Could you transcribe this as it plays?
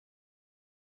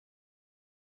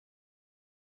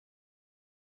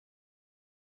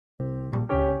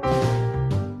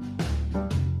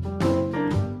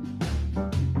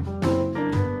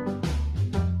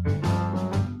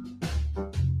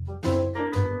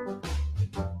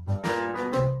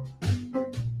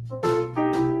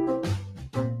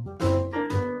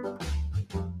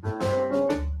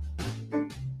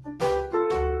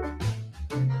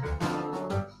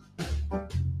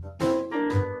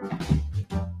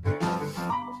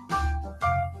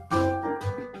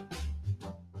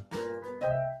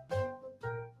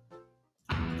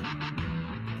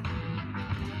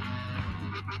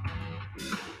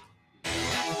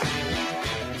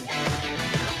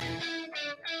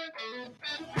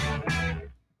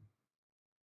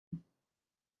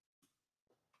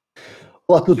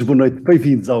Olá a todos, boa noite,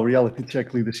 bem-vindos ao Reality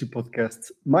Check Leadership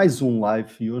Podcast. Mais um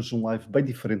live, e hoje um live bem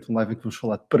diferente, um live em que vamos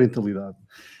falar de parentalidade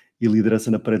e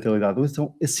liderança na parentalidade.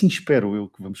 Então, assim espero eu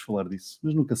que vamos falar disso,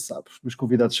 mas nunca se sabe. Os meus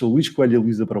convidados são o Luís Coelho e a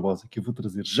Luísa Barbosa, que eu vou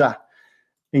trazer já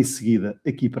em seguida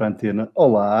aqui para a antena.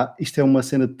 Olá, isto é uma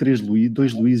cena de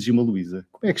dois Luíses e uma Luísa.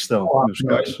 Como é que estão, Olá, meus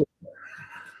caros?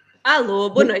 Alô,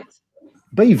 boa noite.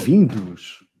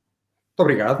 Bem-vindos. Muito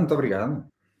obrigado.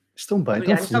 Estão bem,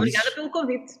 estão felizes? Muito obrigada pelo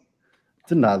convite.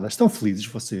 De nada. Estão felizes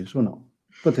vocês, ou não?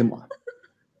 Contem-me lá.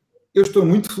 Eu estou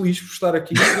muito feliz por estar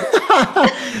aqui.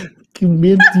 Que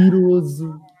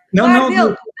mentiroso. Mas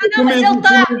ele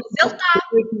está.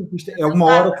 É uma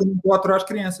hora que eu não estou a aturar as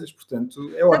crianças,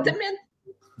 portanto, é ótimo. Exatamente.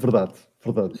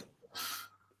 Verdade.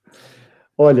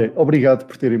 Olha, obrigado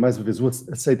por terem mais uma vez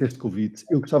aceito este convite.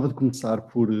 Eu gostava de começar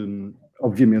por,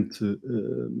 obviamente,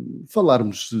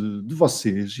 falarmos de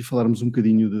vocês e falarmos um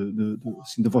bocadinho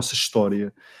assim, da vossa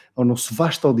história ao nosso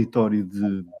vasto auditório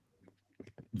de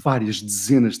várias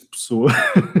dezenas de pessoas.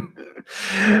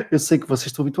 Eu sei que vocês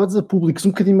estão habituados a públicos um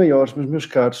bocadinho maiores, mas, meus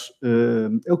caros,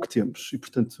 é o que temos e,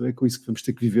 portanto, é com isso que vamos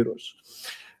ter que viver hoje.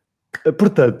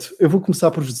 Portanto, eu vou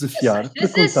começar por vos desafiar para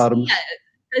contarmos...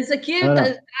 Tens aqui,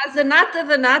 traz a nata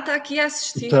da nata aqui a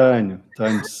assistir. Tenho,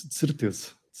 de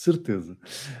certeza.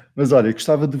 Mas olha,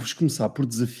 gostava de vos começar por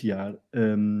desafiar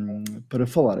para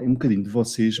falarem um bocadinho de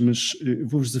vocês, mas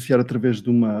vou-vos desafiar através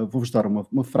de vou-vos dar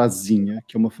uma frasezinha,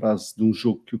 que é uma frase de um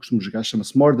jogo que eu costumo jogar,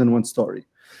 chama-se More Than One Story.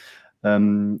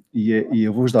 E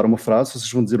eu vou-vos dar uma frase,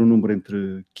 vocês vão dizer um número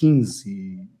entre 15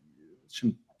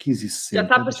 e 60. Já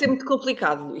está a parecer muito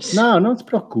complicado, Luís. Não te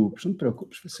preocupes,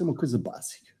 vai ser uma coisa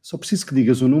básica. Só preciso que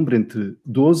digas um número entre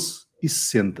 12 e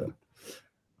 60.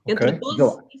 Entre okay?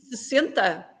 12 e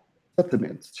 60?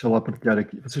 Exatamente, deixa lá partilhar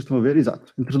aqui. Vocês estão a ver?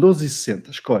 Exato. Entre 12 e 60,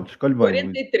 escolhe bem.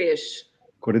 43.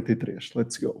 43,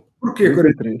 let's go. Porquê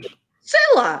 43? Sei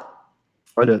lá.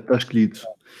 Olha, está escolhido.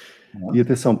 E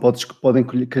atenção, podem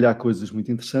calhar coisas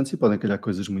muito interessantes e podem calhar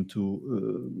coisas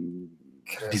muito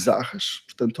bizarras.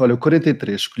 Portanto, olha, o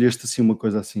 43, escolheste assim uma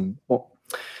coisa assim. Bom,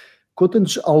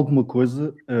 conta-nos alguma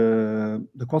coisa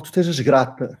da qual tu estejas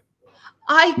grata.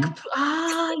 Ai,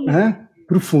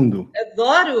 profundo.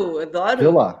 Adoro. Vê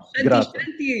lá, grata.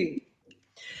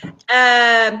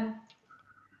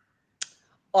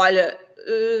 Olha,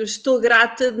 estou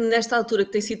grata nesta altura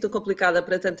que tem sido tão complicada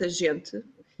para tanta gente.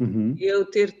 Eu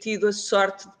ter tido a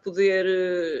sorte de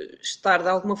poder estar de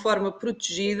alguma forma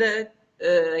protegida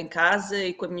em casa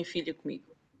e com a minha filha comigo.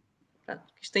 Portanto,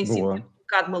 isto tem sido um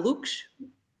bocado malucos.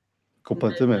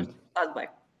 Completamente. Está bem.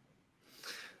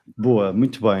 Boa,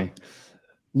 muito bem.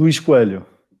 Luís Coelho.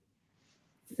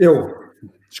 Eu.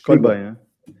 Escolhe bem, hein?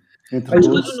 Entre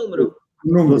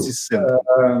 12 e 60.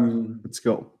 Let's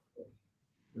go.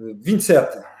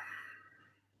 27.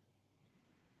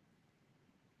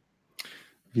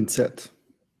 27.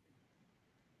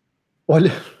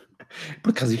 Olha,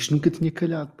 por acaso isto nunca tinha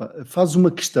calhado. Pá. Faz uma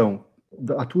questão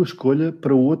à tua escolha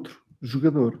para outro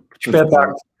jogador.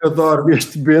 Espetáculo. Eu adoro.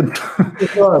 Este Bento.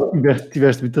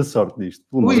 Tiveste muita sorte nisto.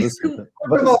 Luís,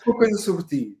 conta-me alguma coisa sobre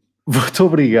ti. Vou-te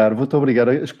obrigar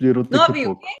a escolher outro daqui a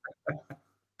pouco.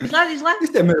 Diz lá.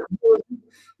 Isto é maravilhoso.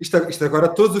 Isto agora,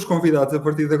 todos os convidados a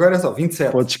partir de agora é só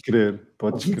 27. Podes crer.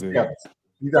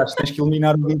 Convidados, tens que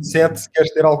eliminar o 27 se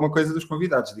queres ter alguma coisa dos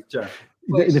convidados, digo já.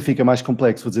 Ainda fica mais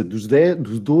complexo, vou dizer,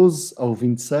 dos 12 ao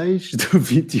 26, do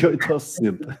 28 ao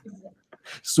 60.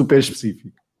 Super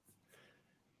específico.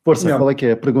 Força, qual é que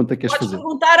é a pergunta que queres fazer? Podes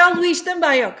perguntar ao Luís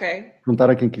também, ok? Perguntar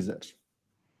a quem quiseres.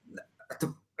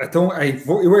 Então,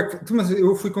 mas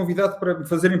eu fui convidado para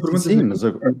fazerem perguntas. Sim, mas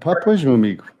pois, meu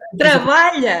amigo.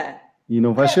 Trabalha! E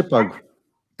não vai ser pago.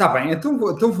 Está bem, então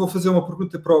vou fazer uma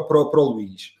pergunta para o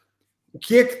Luís. O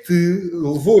que é que te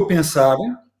levou a pensar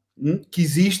que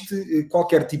existe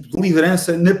qualquer tipo de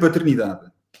liderança na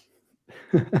paternidade?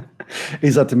 É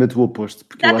exatamente o oposto.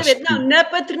 Na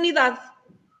paternidade.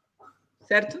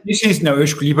 Certo? Isso, não, eu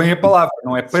escolhi bem a palavra.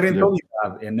 Não é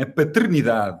parentalidade, é na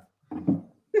paternidade.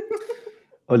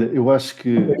 Olha, eu acho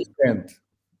que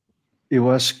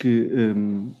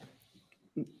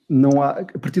não há,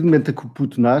 a partir do momento em que o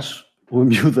puto nasce, ou a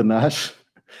miúda nasce,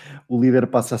 o líder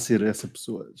passa a ser essa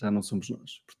pessoa, já não somos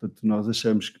nós. Portanto, nós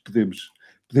achamos que podemos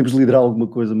liderar alguma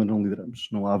coisa, mas não lideramos,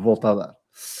 não há volta a dar.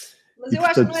 Mas eu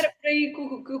acho que não era por aí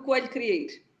que o Coelho queria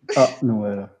ir. Não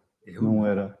era. Não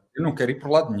era. Eu não quero ir por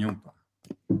lado nenhum, pá.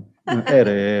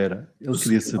 Era. Ele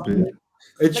queria saber.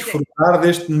 A desfrutar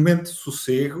deste momento de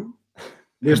sossego.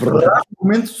 Deste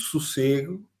momento de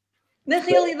sossego. Na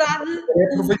realidade,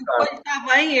 o que está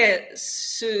bem é,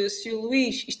 se o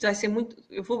Luís, isto vai ser muito,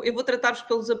 eu vou tratar-vos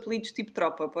pelos apelidos tipo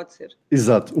tropa, pode ser?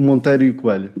 Exato, o Monteiro e o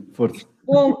Coelho, força.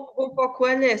 Bom para o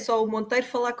Coelho é só o Monteiro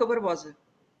falar com a Barbosa.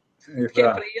 Que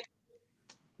é para ele.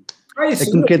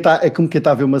 É como quem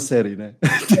está a ver uma série, né?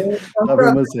 Está a ver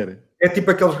uma série. É tipo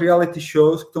aqueles reality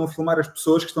shows que estão a filmar as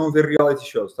pessoas que estão a ver reality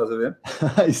shows, estás a ver?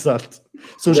 Exato.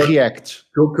 São os reacts.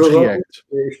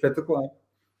 É espetacular.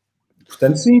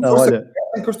 Portanto, sim, olha,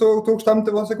 que eu estou a gostar muito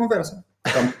da vossa conversa.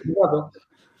 Está muito obrigado.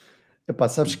 Epá,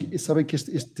 sabem que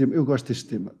este tema, eu gosto deste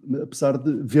tema, apesar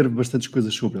de ver bastantes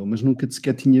coisas sobre ele, mas nunca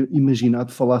sequer tinha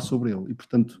imaginado falar sobre ele. E,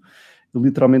 portanto, eu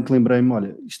literalmente lembrei-me,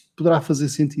 olha, isto poderá fazer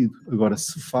sentido. Agora,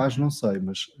 se faz, não sei,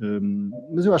 mas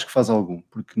eu acho que faz algum,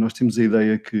 porque nós temos a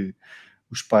ideia que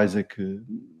os pais é que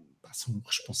são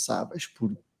responsáveis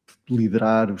por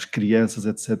liderar as crianças,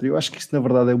 etc. Eu acho que isto, na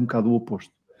verdade, é um bocado o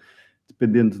oposto.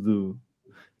 Dependendo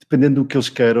do que eles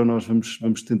queiram, nós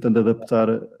vamos tentando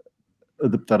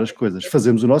adaptar as coisas.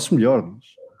 Fazemos o nosso melhor. Mas...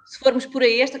 Se formos por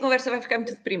aí, esta conversa vai ficar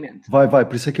muito deprimente. Vai.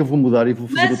 Por isso é que eu vou mudar e vou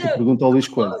fazer outra pergunta ao Luís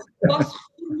Coelho. Posso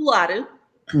reformular?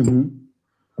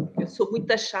 Eu sou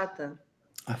muito chata.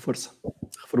 Força.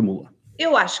 Reformula.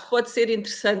 Eu acho que pode ser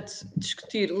interessante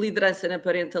discutir liderança na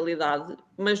parentalidade,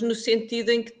 mas no sentido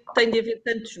em que tem de haver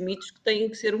tantos mitos que têm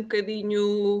que ser um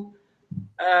bocadinho...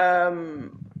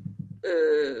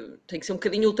 têm que ser um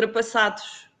bocadinho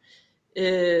ultrapassados.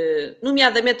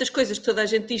 Nomeadamente as coisas que toda a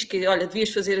gente diz que, olha,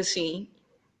 devias fazer assim.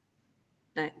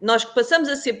 Não é? Nós que passamos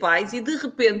a ser pais e de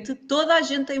repente toda a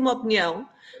gente tem uma opinião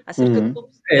acerca de como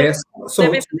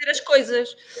devem fazer as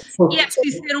coisas. E é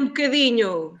preciso ser um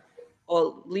bocadinho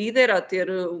ou líder, ou ter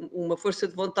uma força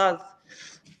de vontade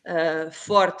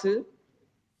forte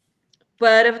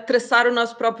para traçar o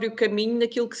nosso próprio caminho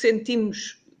naquilo que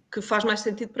sentimos que faz mais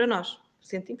sentido para nós.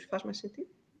 Sentimos que faz mais sentido?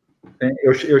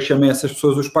 Eu chamei essas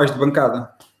pessoas os pais de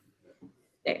bancada.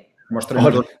 É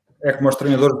como os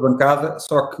treinadores de bancada,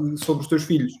 só que sobre os teus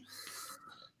filhos.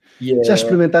 Já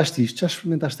experimentaste isto? Já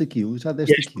experimentaste aquilo? Já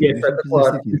deste aquilo?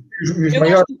 Os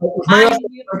maiores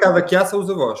de bancada que há são os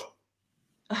avós.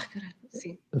 Caralho,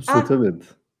 sim. Absolutamente.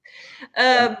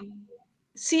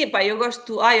 Sim, pá, eu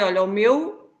gosto... olha, o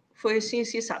meu foi assim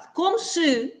assado. Como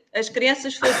se as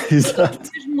crianças fossem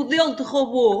o mesmo modelo de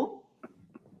robô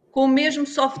com o mesmo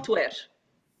software.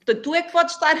 Portanto, tu é que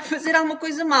podes estar a fazer alguma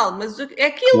coisa mal, mas é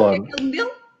aquilo, claro. É aquele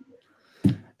modelo.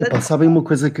 Sabem uma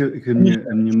coisa que a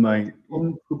minha mãe...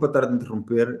 Desculpa estar a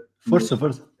interromper. Força.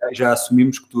 Já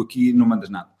assumimos que tu aqui não mandas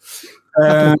nada.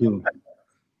 Tranquilo.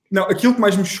 Não, aquilo que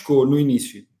mais me chocou no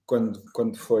início, quando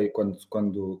eu e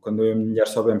a minha mulher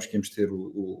soubemos que íamos ter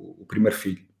o primeiro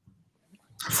filho,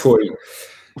 foi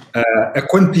a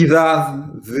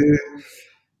quantidade de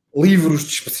livros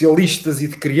de especialistas e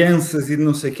de crianças e de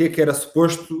não sei o quê, que era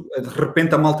suposto, de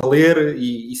repente, a malta ler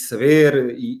e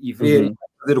saber e ver, e vai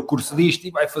fazer o curso disto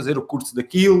e vai fazer o curso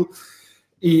daquilo,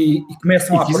 e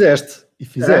começam a... Fizeste.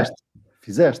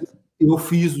 Eu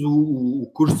fiz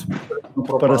o curso de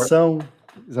preparação.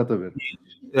 Exatamente.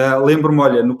 Lembro-me,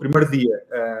 olha, no primeiro dia,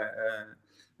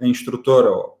 a instrutora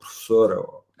ou a professora...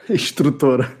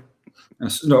 Instrutora.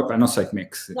 Não sei como é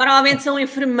que se... Normalmente são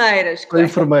enfermeiras. São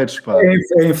enfermeiros, pá.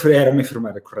 Era uma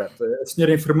enfermeira, correto. A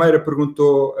senhora enfermeira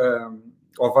perguntou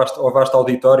ao vasto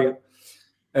auditório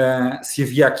se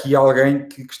havia aqui alguém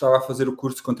que estava a fazer o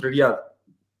curso contrariado,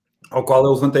 ao qual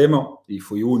eu levantei a mão, e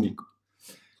fui o único.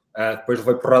 Depois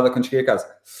levei porrada quando cheguei a casa.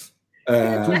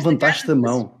 Tu levantaste a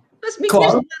mão.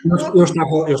 Claro,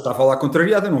 eu estava lá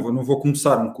contrariado, eu não vou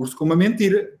começar um curso com uma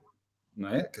mentira. Não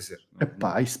é? Quer dizer...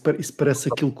 Isso parece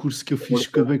aquele curso que eu fiz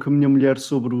com a minha mulher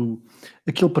sobre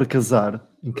aquele para casar,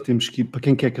 em que temos que ir, para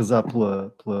quem quer casar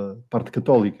pela parte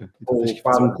católica, então tens que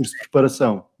fazer um curso de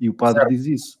preparação, e o padre diz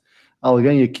isso. Há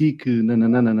alguém aqui que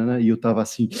nananana, e eu estava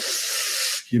assim,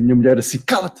 e a minha mulher assim,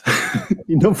 cala-te,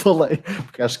 e não falei,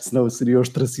 porque acho que senão eu seria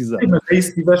ostracizado. Mas aí se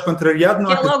estiveres contrariado...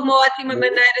 Não é logo uma ótima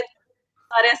maneira de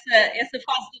começar essa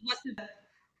fase da vossa vida.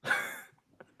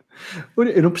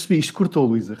 Eu não percebi, isto cortou,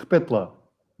 Luísa, repete lá.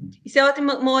 Isso é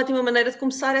uma ótima maneira de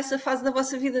começar essa fase da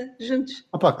vossa vida juntos.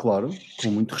 Claro,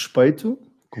 com muito respeito,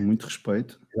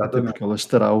 até porque ela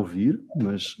estará a ouvir,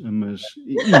 mas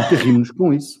rimos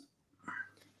com isso.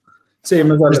 Sim,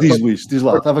 mas olha... Mas diz, Luís, diz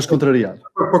lá, estavas contrariado.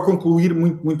 Para concluir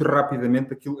muito, muito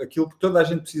rapidamente, aquilo que toda a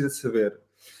gente precisa de saber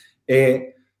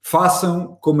é: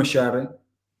 façam como acharem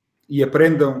e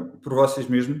aprendam por vocês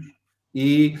mesmos,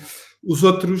 e os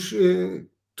outros...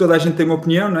 toda a gente tem uma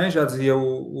opinião, não é? Já dizia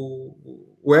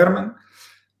o Herman,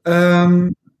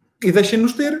 e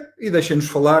deixem-nos ter, e deixem-nos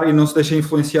falar, e não se deixem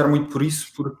influenciar muito por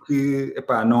isso, porque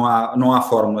não há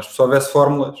fórmulas. Se houvesse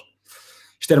fórmulas,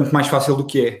 isto era muito mais fácil do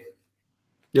que é.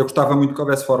 Eu gostava muito que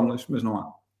houvesse fórmulas, mas não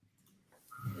há.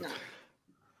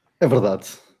 É verdade.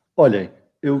 Olhem,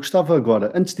 eu gostava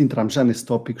agora, antes de entrarmos já nesse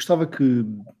tópico, gostava de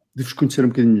vos conhecer um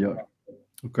bocadinho melhor,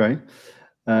 ok?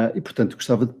 E, portanto,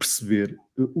 gostava de perceber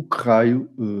o que raio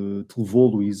te levou,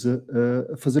 Luísa,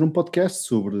 a fazer um podcast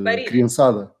sobre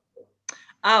criançada.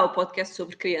 O podcast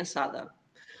sobre criançada.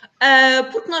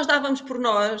 Porque nós dávamos por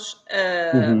nós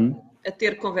a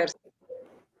ter conversas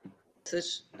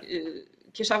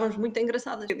que achávamos muito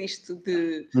engraçadas. Disto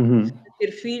de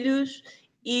ter filhos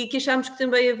e que achávamos que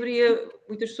também haveria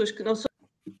muitas pessoas que não só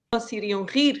se iriam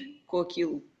rir com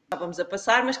aquilo que estávamos a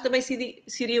passar, mas que também se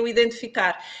iriam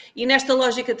identificar. E nesta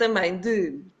lógica também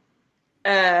de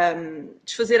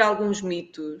desfazer alguns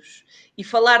mitos e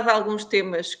falar de alguns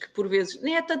temas que por vezes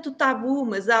nem é tanto tabu,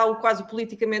 mas há o quase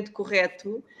politicamente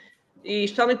correto, e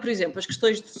especialmente, por exemplo, as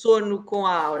questões de sono com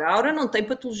a Aura. A Aura não tem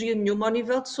patologia nenhuma ao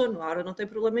nível de sono, a Aura não tem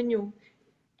problema nenhum.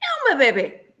 É uma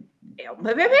bebê.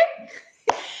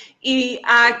 E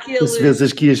há aquele... Se vês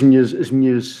aqui as minhas...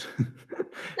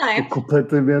 Não é?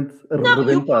 completamente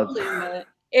arrebentado. O problema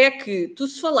é que tu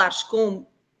se falares com...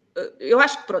 Eu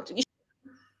acho que, pronto, isto,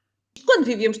 quando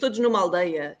vivíamos todos numa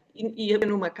aldeia e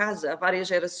numa casa há várias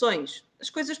gerações, as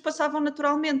coisas passavam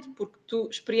naturalmente, porque tu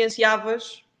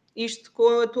experienciavas isto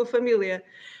com a tua família.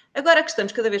 Agora que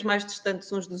estamos cada vez mais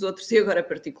distantes uns dos outros, e agora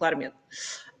particularmente,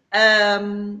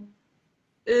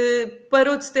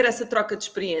 parou de se ter essa troca de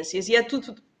experiências e é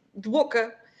tudo de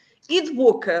boca. E de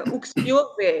boca, o que se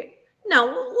ouve é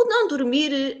o não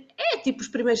dormir é tipo os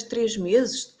primeiros 3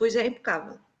 meses, depois é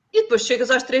impecável. E depois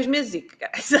chegas aos 3 meses e...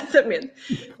 Exatamente.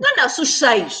 Não, se os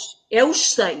 6. É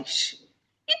os 6.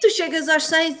 E tu chegas aos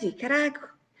 6 e caraca.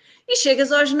 E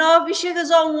chegas aos 9 e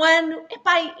chegas ao 1 ano.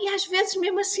 E às vezes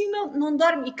mesmo assim não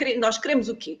dorme. E nós queremos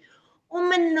o quê?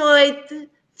 Uma noite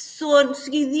de sono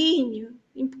seguidinho.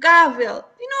 Impecável.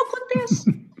 E não acontece.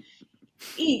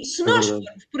 E se nós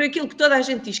formos por aquilo que toda a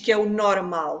gente diz que é o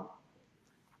normal,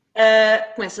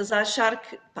 começas a achar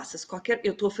que passa-se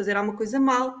eu estou a fazer alguma coisa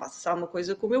mal, passa-se alguma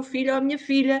coisa com o meu filho ou a minha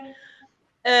filha,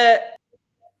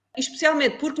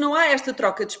 especialmente porque não há esta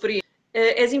troca de experiência,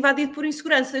 és invadido por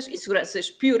inseguranças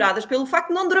pioradas pelo facto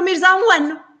de não dormires há 1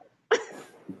 ano.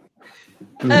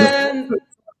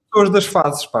 Pessoas das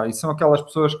fases, pá, e são aquelas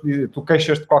pessoas que tu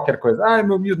queixas de qualquer coisa.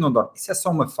 Meu miúdo não dorme. Isso é só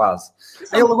uma fase.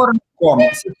 Ele agora não come.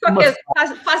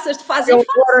 Passas de fase em fase. Ele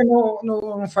agora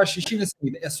não faz xixi na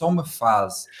saída. É só uma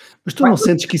fase. Mas tu não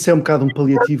sentes que isso é um bocado um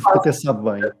paliativo que até sabe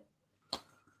bem?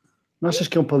 Não achas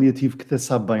que é um paliativo que até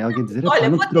sabe bem? Alguém dizer,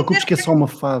 não te preocupes que é só uma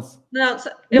fase. Não,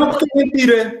 porque é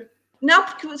mentira. Não,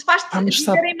 porque faz-te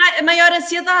viver a maior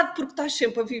ansiedade, porque estás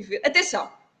sempre a viver. Atenção.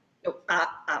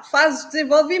 Há fases de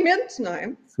desenvolvimento, não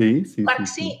é? Sim. Claro que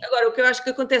sim. Agora, o que eu acho que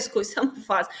acontece com isso é uma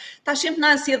fase. Estás sempre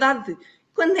na ansiedade de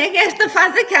quando é que esta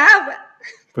fase acaba?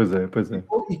 Pois é.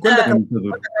 E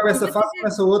quando acaba essa fase,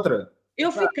 começa outra.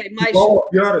 Eu fiquei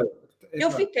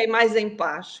mais em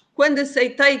paz quando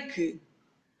aceitei que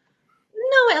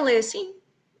ela é assim.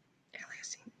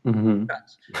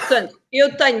 Portanto,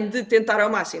 eu tenho de tentar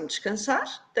ao máximo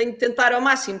descansar, tenho de tentar ao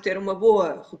máximo ter uma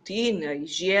boa rotina,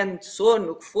 higiene de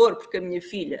sono, o que for, porque a minha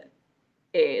filha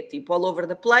é tipo all over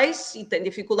the place e tem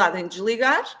dificuldade em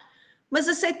desligar, mas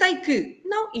aceitei que,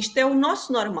 isto é o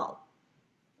nosso normal.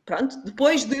 Pronto,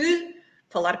 depois de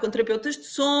falar com terapeutas de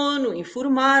sono,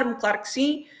 informar-me, claro que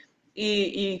sim,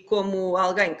 e como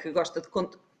alguém que gosta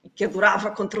que adorava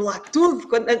controlar tudo,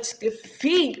 antes de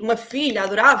ter uma filha,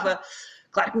 adorava...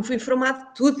 Claro que me fui informado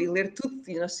de tudo e ler tudo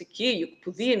e não sei o quê, e o que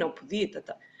podia e não podia.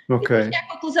 Ok. E cheguei à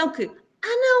conclusão que,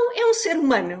 é um ser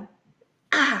humano.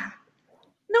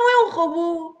 Não é um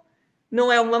robô, não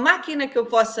é uma máquina que eu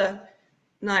possa,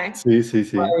 não é? Sim.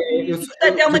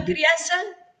 Portanto, é uma criança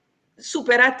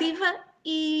super ativa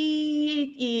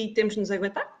e temos de nos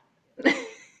aguentar.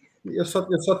 Eu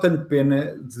só tenho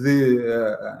pena de,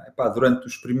 durante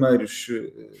os primeiros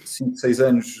 5, 6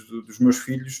 anos dos meus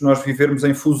filhos, nós vivermos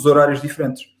em fusos horários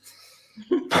diferentes.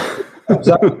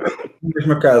 Apesar de na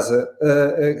mesma casa,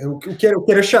 o que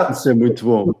era chato. Isso é muito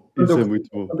bom. Quando eu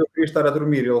queria estar a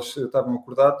dormir, eles estavam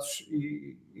acordados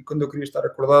e quando eu queria estar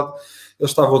acordado, eles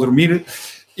estavam a dormir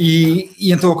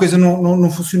e então a coisa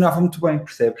não funcionava muito bem,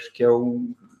 percebes? Que é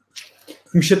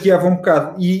me chateava um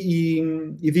bocado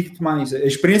e digo-te mais, a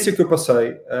experiência que eu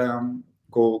passei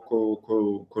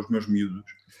com os meus miúdos,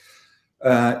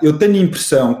 eu tenho a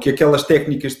impressão que aquelas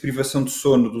técnicas de privação de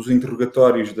sono dos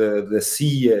interrogatórios da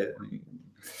CIA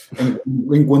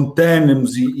em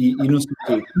Guantánamos e não sei o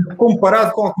quê,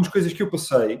 comparado com algumas coisas que eu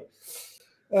passei,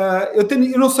 eu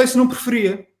não sei se não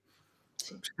preferia.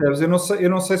 Eu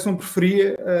não sei se não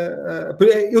preferia...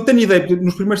 eu tenho ideia,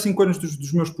 nos primeiros 5 anos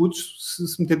dos meus putos,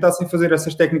 se me tentassem fazer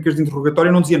essas técnicas de interrogatório,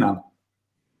 eu não dizia nada.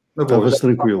 Estavas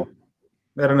tranquilo.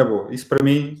 Era na boa. Isso para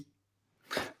mim...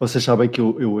 Vocês sabem que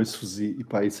eu ouço-vos e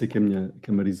pá, eu sei que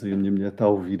a Marisa e a minha mulher está a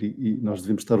ouvir e nós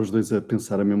devemos estar os dois a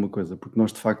pensar a mesma coisa, porque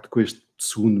nós de facto com este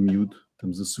segundo miúdo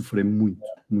estamos a sofrer muito.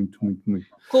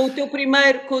 Com o teu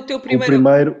primeiro...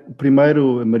 O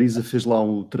primeiro, a Marisa fez lá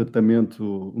um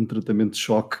tratamento de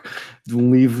choque de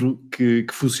um livro que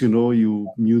funcionou e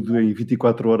o miúdo em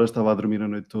 24 horas estava a dormir a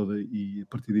noite toda e a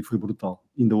partir daí foi brutal.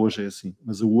 Ainda hoje é assim.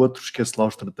 Mas o outro, esquece lá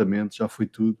os tratamentos, já foi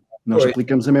tudo. Nós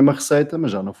aplicamos a mesma receita,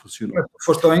 mas já não funcionou. Mas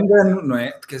foste ao engano, não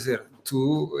é? Quer dizer,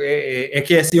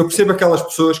 que é assim, eu percebo aquelas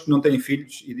pessoas que não têm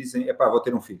filhos e dizem, vou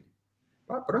ter um filho.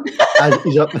 Pronto.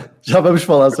 Já vamos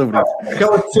falar sobre isso.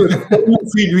 Aquelas pessoas que têm um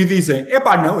filho e dizem,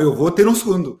 não, eu vou ter um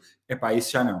segundo.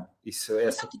 Isso já não.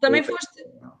 Tu também foste?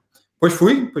 Pois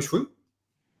fui.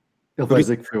 Ele vai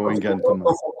dizer que foi ao engano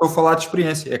também. Estou a falar de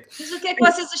experiência. Mas o que é que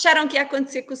vocês acharam que ia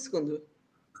acontecer com o segundo?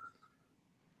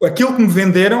 Aquilo que me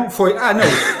venderam foi, não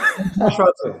é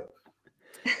fácil.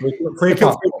 Foi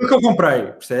aquilo que eu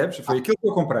comprei, percebes? Foi aquilo que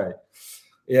eu comprei.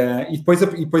 E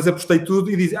depois apostei tudo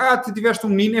e disse, tu tiveste um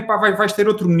menino, vais ter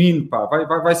outro menino,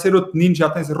 vai ser outro menino, já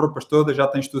tens as roupas todas, já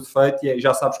tens tudo feito e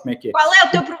já sabes como é que é. Qual é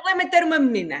o teu problema em ter uma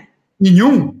menina?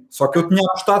 Nenhum, só que eu tinha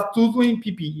apostado tudo em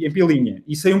pipi, em pilinha,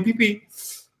 e sem um pipi.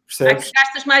 Percebes? Que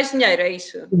gastas mais dinheiro, é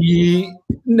isso? E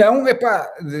não,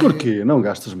 Porquê? Não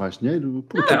gastas mais dinheiro?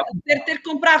 Ter que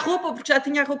comprar roupa, porque já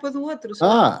tinha a roupa do outro.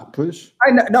 Pois.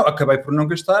 Não, acabei por não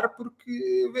gastar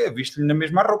porque viste-lhe na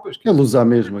mesma roupa. Ele usa a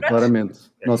mesma, claramente.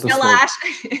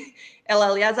 Ela,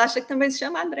 aliás, acha que também se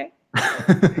chama André.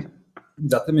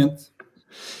 Exatamente.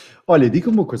 Olha,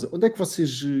 diga-me uma coisa, onde é que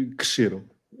vocês cresceram?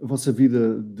 A vossa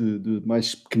vida de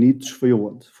mais pequenitos foi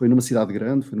aonde? Foi numa cidade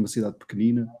grande? Foi numa cidade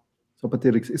pequenina? Só para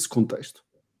ter esse contexto.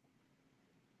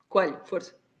 Coelho,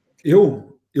 força.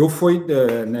 Eu fui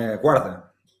na Guarda,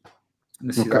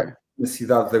 na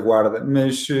cidade da Guarda,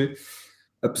 mas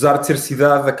apesar de ser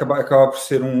cidade, acaba por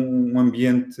ser um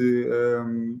ambiente...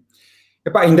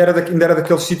 ainda era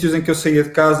daqueles sítios em que eu saía de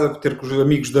casa, ter com os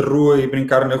amigos da rua e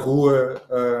brincar na rua.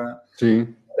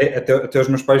 Sim. Até os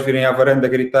meus pais virem à varanda a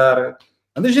gritar,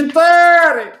 anda a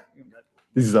jantar!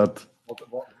 Exato.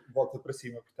 Volta para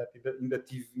cima, portanto ainda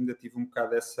tive um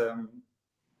bocado essa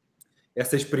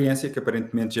experiência que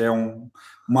aparentemente já é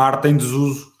uma arte em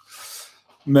desuso,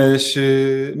 mas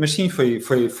sim, foi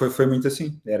muito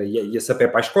assim, ia-se a pé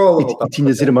para a escola. E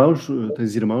tinhas irmãos?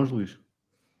 Tens irmãos, Luís?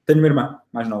 Tenho uma irmã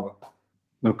mais nova.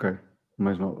 Ok,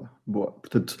 mais nova, boa.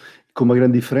 Portanto, com uma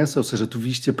grande diferença, ou seja, tu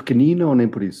viste-a pequenina ou nem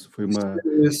por isso? Foi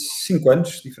 5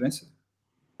 anos de diferença.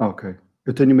 Ok.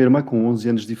 Eu tenho uma irmã com 11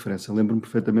 anos de diferença, lembro-me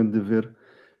perfeitamente de ver...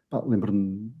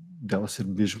 lembro-me dela ser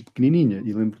mesmo pequenininha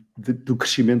e lembro do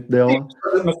crescimento dela. Sim,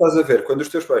 mas estás a ver, quando os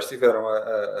teus pais tiveram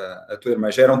a tua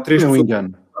irmã, já eram 3 pessoas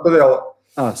engano. Dela.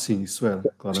 Sim, isso era,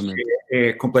 claramente.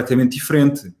 É completamente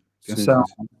diferente. Atenção,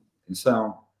 sim.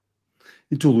 Atenção.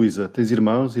 E tu, Luísa, tens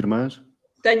irmãos, irmãs?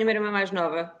 Tenho uma irmã mais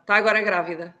nova, está agora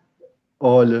grávida.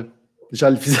 Olha, já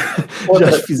lhe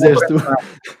fizeste tu.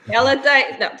 Ela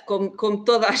tem, como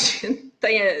toda a gente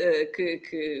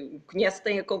que conhece,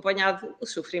 tem acompanhado o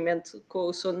sofrimento com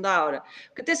o sono da Aura.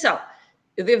 Porque, atenção,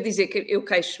 eu devo dizer que eu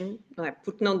queixo-me, não é?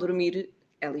 Porque não dormir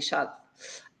é lixado.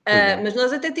 Mas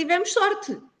nós até tivemos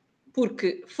sorte,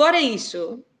 porque, fora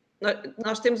isso,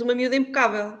 nós temos uma miúda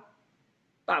impecável.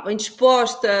 Bem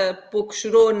disposta, pouco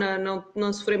chorona,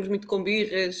 não sofremos muito com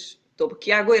birras. Estou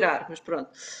aqui a agoirar, mas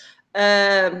pronto.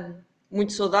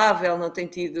 Muito saudável, não tem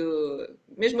tido...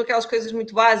 Mesmo aquelas coisas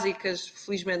muito básicas,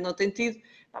 felizmente não tem tido.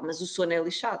 Mas o sono é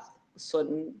lixado. O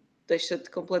sono deixa-te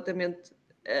completamente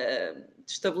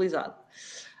destabilizado.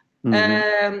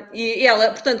 E ela,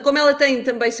 portanto, como ela tem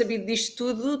também sabido disto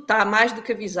tudo, está mais do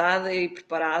que avisada e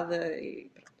preparada.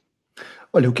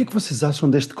 Olha, o que é que vocês acham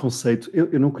deste conceito?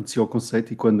 Eu não conhecia o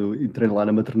conceito e quando entrei lá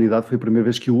na maternidade foi a primeira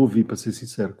vez que eu ouvi, para ser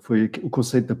sincero, que foi o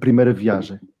conceito da primeira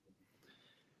viagem.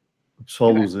 O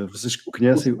pessoal usa. Vocês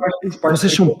conhecem?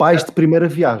 Vocês são pais de primeira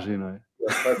viagem, não é?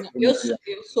 Eu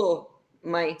sou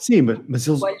mãe. Sim, mas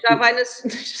eles...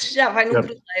 Já vai no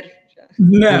cruzeiro.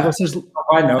 Não, vocês... não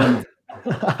vai não.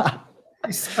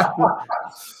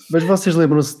 Mas vocês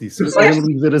lembram-se disso? Eu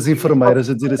lembro-me de ver as enfermeiras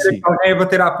a dizer assim... Alguém a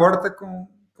bater à porta com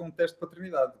um teste de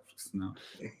paternidade, porque senão...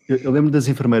 Eu lembro das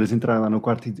enfermeiras entrarem lá no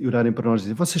quarto e orarem para nós e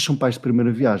dizer, vocês são pais de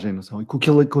primeira viagem, não são? E com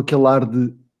aquele ar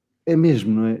de... É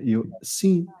mesmo, não é? E eu,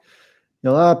 sim...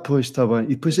 Ela, pois, está bem.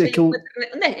 E depois é aquele...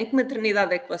 Em que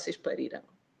maternidade é que vocês pariram?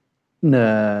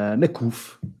 Na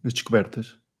CUF, nas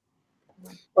descobertas.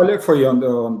 Olha, foi onde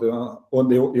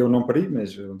eu não pari,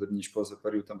 mas onde a minha esposa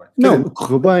pariu também. Não,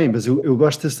 correu bem, mas eu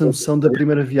gosto dessa noção da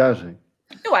primeira viagem.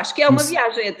 Eu acho que é uma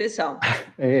viagem, atenção.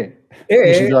 É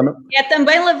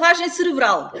também lavagem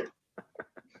cerebral.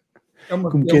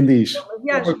 Como quem diz.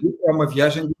 É uma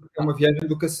viagem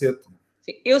do cacete.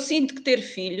 Sim, eu sinto que ter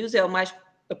filhos é o mais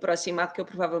aproximado que eu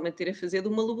provavelmente irei fazer de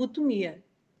uma lobotomia.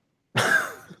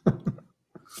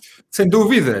 Sem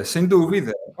dúvida, sem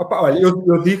dúvida. Opa, olha,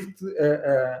 eu digo-te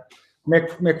como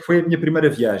é que foi a minha primeira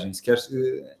viagem. Se queres,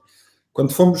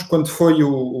 quando foi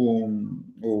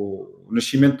o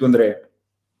nascimento do André,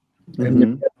 a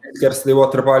minha mulher se deu ao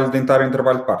trabalho de entrar em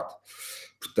trabalho de parto.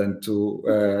 Portanto,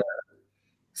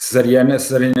 cesariana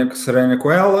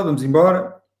com ela, vamos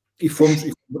embora. E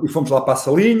fomos lá para a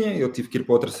salinha. Eu tive que ir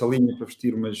para outra salinha para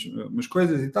vestir umas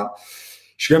coisas e tal.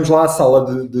 Chegamos lá à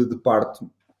sala de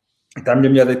parto. Está a minha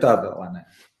mulher deitada lá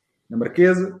na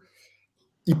marquesa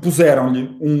e puseram-lhe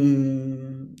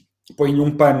põem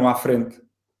um pano à frente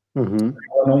para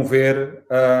ela não ver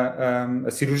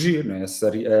a cirurgia, não é?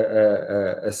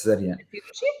 A cesariana.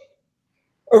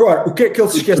 Agora, o que é que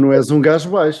eles esqueceram? Tu não és um gajo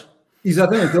baixo.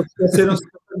 Exatamente, eles esqueceram-se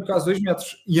de quase 2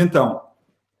 metros. E então,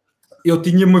 eu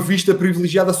tinha uma vista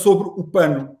privilegiada sobre o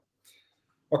pano.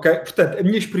 Ok? Portanto, a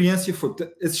minha experiência foi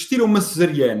assistir a uma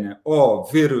cesariana ou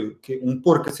ver um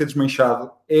porco a ser desmanchado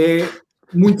é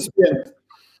muito semelhante.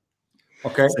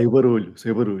 Ok? Sem o barulho.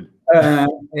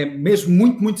 É mesmo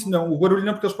muito, não. O barulho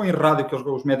não, porque eles põem rádio, que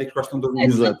os médicos gostam de ouvir.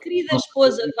 A sua querida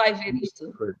esposa vai ver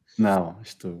isto? Não,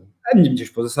 isto... A minha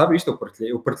esposa sabe isto,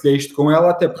 eu partilhei isto com ela,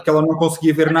 até porque ela não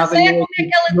conseguia ver nada. Mas como é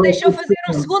que ela te deixou fazer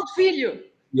um segundo filho?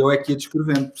 E eu é que ia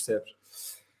descrevendo, percebes?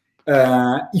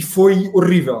 E foi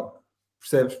horrível.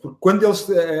 Percebes? Porque quando eles...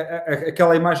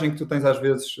 aquela imagem que tu tens às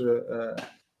vezes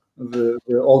de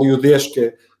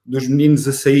hollywoodesca dos meninos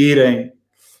a saírem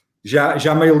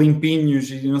já meio limpinhos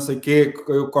e não sei o quê,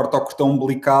 corta o cordão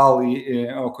umbilical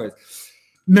ou coisa.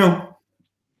 Não,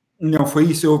 foi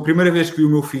isso. A primeira vez que vi o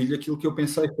meu filho, aquilo que eu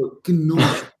pensei foi, que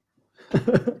nojo!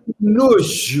 Que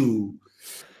nojo!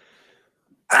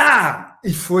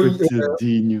 E foi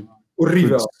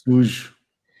horrível. Foi sujo.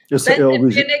 A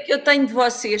pena é que eu tenho de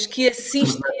vocês que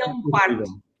assistem a um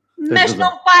parto, mas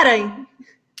não parem.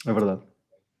 É verdade.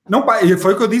 Não,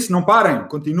 foi o que eu disse, não parem,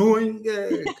 continuem,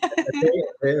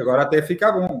 agora até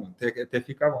ficar bom. Até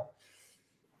ficar bom.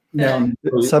 Não,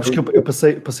 sabes que eu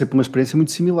passei por uma experiência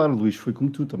muito similar, Luís, foi como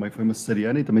tu, também foi uma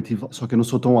cesariana e também tive, só que eu não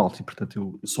sou tão alto e portanto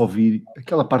eu só vi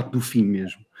aquela parte do fim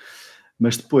mesmo.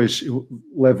 Mas depois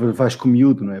vais com o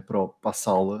miúdo, não é, para a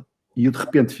sala. E eu de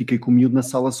repente fiquei com o miúdo na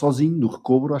sala sozinho, no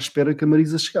recobro, à espera que a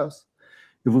Marisa chegasse.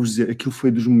 Eu vou-vos dizer, aquilo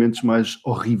foi dos momentos mais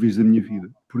horríveis da minha vida,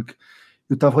 porque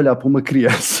eu estava a olhar para uma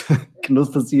criança que não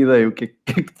fazia ideia o que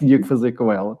é que tinha que fazer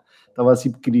com ela. Estava assim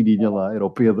pequenininha lá, era o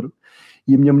Pedro,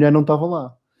 e a minha mulher não estava lá.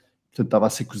 Portanto, estava a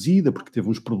ser cozida porque teve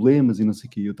uns problemas e não sei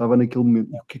o quê. Eu estava naquele momento,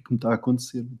 e o que é que me está a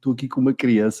acontecer? Estou aqui com uma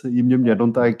criança e a minha mulher não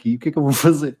está aqui, o que é que eu vou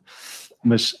fazer?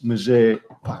 Mas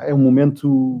é um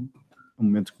momento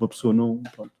que uma pessoa não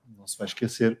se vai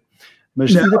esquecer.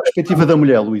 Mas da perspectiva da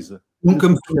mulher, Luísa? Nunca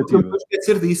me vou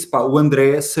esquecer disso. O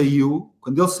André saiu,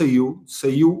 quando ele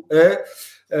saiu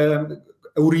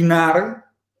a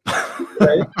urinar.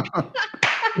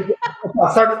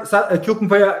 Sabe, aquilo que me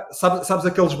veio sabes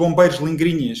aqueles bombeiros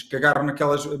lingrinhas que agarram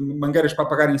naquelas mangueiras para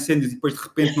apagar incêndios e depois de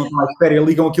repente não estão à espera e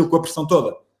ligam aquilo com a pressão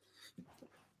toda?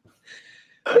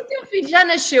 O teu filho já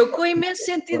nasceu com imenso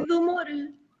sentido de humor.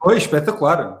 Foi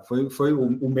espetacular.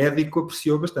 O médico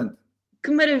apreciou bastante. Que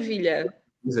maravilha.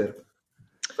 Dizer.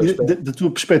 Da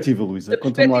tua perspectiva, Luísa,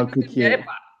 conta-me lá o que é.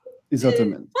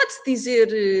 Exatamente. Pode-se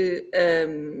dizer...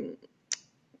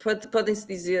 podem-se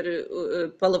dizer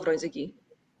palavrões aqui?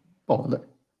 Pode.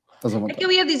 É que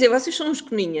eu ia dizer, vocês são uns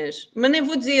coninhas, mas nem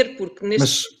vou dizer, porque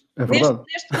neste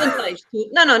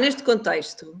contexto... neste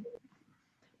contexto,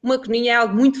 uma coninha é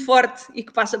algo muito forte e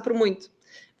que passa por muito.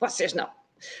 Vocês não.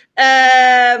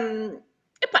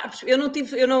 Eu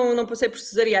não passei por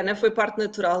cesariana, foi parte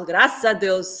natural, graças a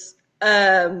Deus,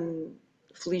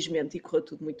 felizmente, e correu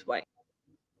tudo muito bem.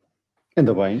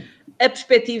 Ainda bem. A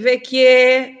perspectiva é que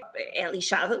é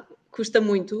lixada, custa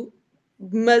muito,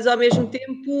 mas ao mesmo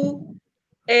tempo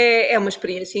é uma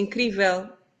experiência incrível,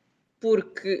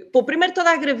 porque, primeiro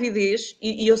toda a gravidez,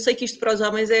 e eu sei que isto para os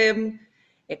homens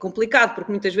é complicado,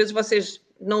 porque muitas vezes vocês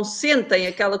não sentem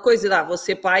aquela coisa de vou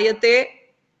ser pai até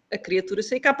a criatura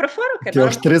sair cá para fora. Até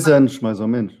aos 3 anos, mais ou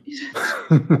menos.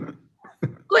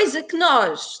 Coisa que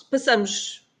nós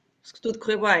passamos, se tudo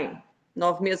correr bem,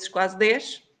 9 meses, quase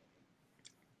 10,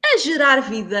 a gerar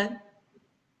vida.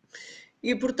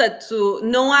 E, portanto,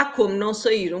 não há como não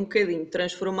sair um bocadinho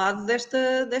transformado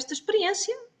desta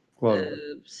experiência. Claro.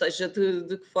 Seja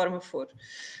de que forma for.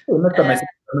 Mas também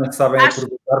sabem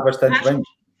aproveitar bastante bem.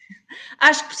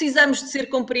 Acho que precisamos de ser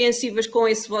compreensivas com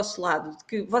esse vosso lado, de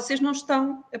que vocês não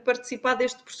estão a participar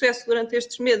deste processo durante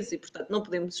estes meses e, portanto, não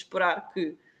podemos esperar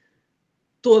que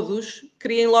todos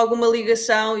criem logo uma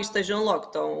ligação e estejam logo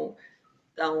tão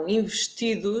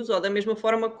investidos, ou da mesma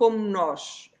forma como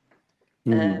nós.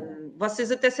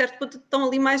 Vocês até certo ponto estão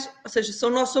ali mais, ou seja, são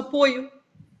nosso apoio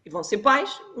e vão ser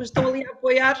pais, mas estão ali a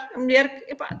apoiar a mulher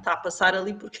que está a passar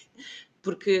ali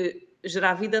porque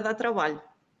gerar vida dá trabalho.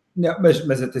 Não,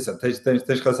 mas atenção,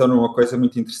 tens razão numa coisa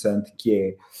muito interessante, que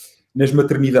é, nas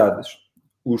maternidades,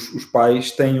 os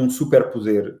pais têm um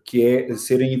superpoder, que é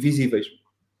serem invisíveis.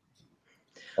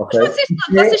 Okay? Mas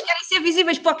vocês querem ser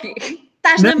visíveis para o quê?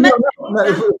 Estás na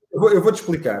maternidade? Eu vou-te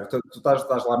explicar. Tu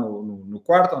estás lá no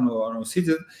quarto ou no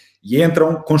sítio e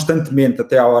entram constantemente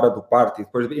até à hora do parto e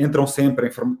depois entram sempre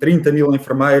 30 mil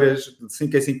enfermeiras de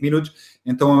 5 em 5 minutos.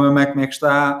 Então a mamãe como é que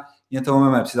está? E então a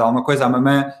mamãe precisa de alguma coisa, a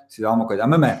mamãe precisa de alguma coisa. A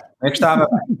mamãe, como é que está a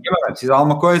mamãe? E a mamãe precisa de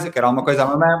alguma coisa, quer alguma coisa a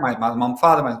mamãe, mais uma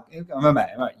almofada, mais a mamãe.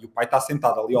 E o pai está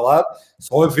sentado ali ao lado,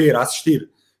 só a ver, a assistir.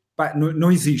 Pai,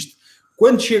 não existe.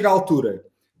 Quando chega a altura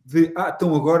de,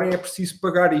 então agora é preciso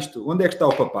pagar isto. Onde é que está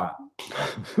o papá?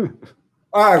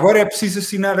 Agora é preciso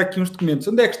assinar aqui uns documentos.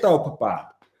 Onde é que está o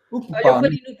papá? O papá. Olha, eu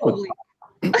parei no público.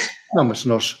 Não, mas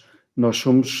nós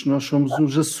somos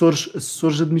uns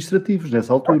assessores administrativos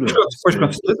nessa altura.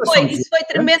 Isso foi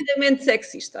tremendamente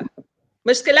sexista.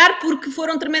 Mas se calhar porque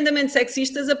foram tremendamente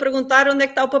sexistas a perguntar onde é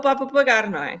que está o papá para pagar,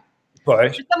 não é?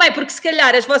 Pois. Mas também porque se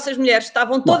calhar as vossas mulheres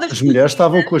estavam todas... As mulheres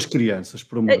estavam com as crianças,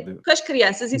 por amor de Deus. Com as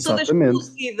crianças e todas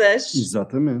conseguidas.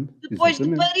 Exatamente. Depois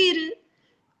de parir.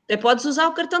 Até podes usar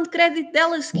o cartão de crédito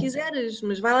dela se quiseres,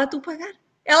 mas vai lá tu pagar.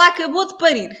 Ela acabou de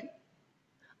parir.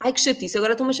 Ai, que chatice,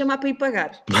 agora estão-me a chamar para ir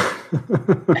pagar.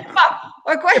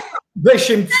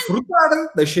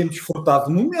 Deixem-me desfrutar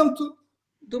do momento.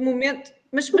 Do momento.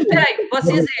 Mas espera aí,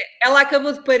 ela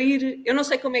acabou de parir, eu não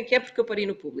sei como é que é porque eu pari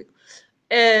no público.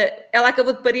 Ela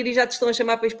acabou de parir e já te estão a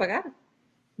chamar para ir pagar?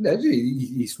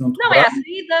 Isso não te Não, é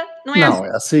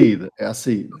a saída. É a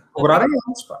saída. Cobrarem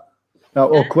eles, pá.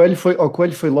 Ao Coelho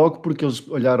foi logo porque eles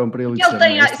olharam para ele e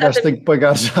disseram, este gajo tem que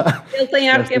pagar já. Ele tem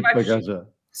ar que é baixo.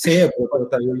 Sim,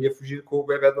 eu ia fugir com o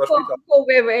bebê do hospital. Com o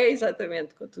bebê,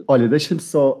 exatamente, com tudo. Olha, deixa-me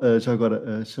só, já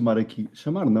agora,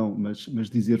 mas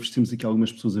dizer-vos, temos aqui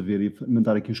algumas pessoas a ver e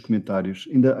mandar aqui uns comentários,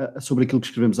 ainda sobre aquilo que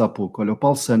escrevemos há pouco. Olha, o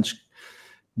Paulo Santos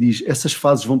diz, essas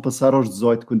fases vão passar aos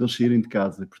 18, quando eles saírem de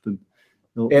casa, portanto,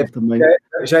 ele também...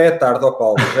 Já é tarde, ó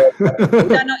Paulo.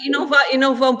 E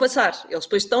não vão passar, eles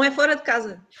depois estão fora de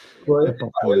casa.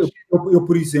 Eu,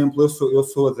 por exemplo, eu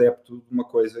sou adepto de uma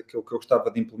coisa que eu gostava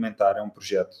de implementar, é um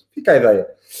projeto, fica a ideia,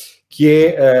 que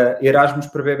é Erasmus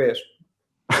para bebés.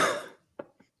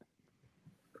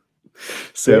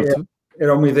 Certo.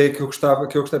 Era uma ideia que eu gostava.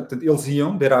 Portanto, eles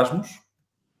iam de Erasmus,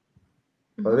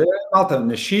 malta,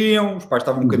 nasciam, os pais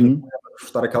estavam um bocadinho a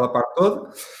gostar aquela parte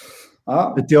toda.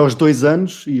 Até aos 2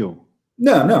 anos iam.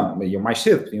 Não, iam mais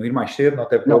cedo, podiam ir mais cedo, não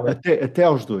tem problema. Até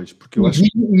aos 2, porque eu acho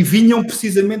e vinham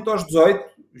precisamente aos 18,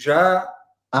 já...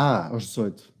 aos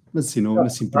 18. Mas assim, não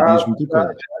assim perdias muita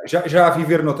coisa. Já a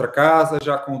viver noutra casa,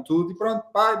 já com tudo, e pronto,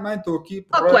 pai, mãe, estou aqui.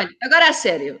 Coelho, agora a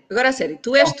sério,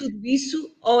 tu és tudo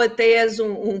isso ou até és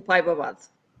um pai babado?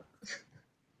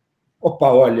 Opa,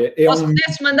 olha... Ou se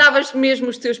pudesses, mandavas mesmo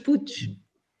os teus putos?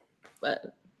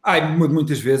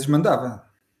 Muitas vezes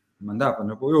mandava.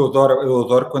 Eu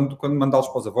adoro quando mandá-los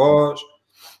para os avós,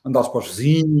 mandá-los para os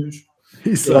vizinhos.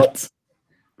 Exato.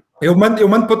 Eu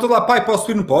mando para todo lá, pai, posso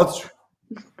ir? Não podes?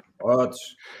 Podes.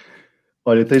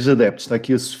 Olha, tens adeptos. Está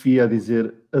aqui a Sofia a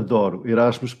dizer, adoro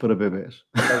Erasmus para bebés.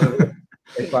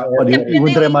 Olha, o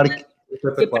André Marques...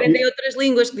 Aprendem outras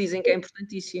línguas que dizem que é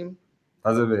importantíssimo.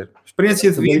 Estás a ver?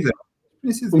 Experiência de vida.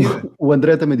 O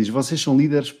André também diz, vocês são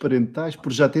líderes parentais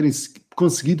por já terem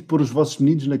conseguido pôr os vossos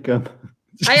meninos na cama.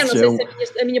 Eu não sei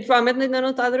se a minha provavelmente ainda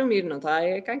não está a dormir, não está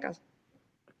cá em casa.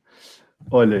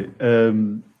 Olha,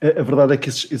 a verdade é que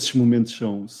esses momentos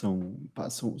são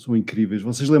incríveis.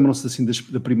 Vocês lembram-se assim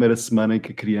da primeira semana em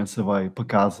que a criança vai para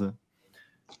casa?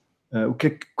 O que é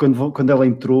que quando ela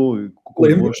entrou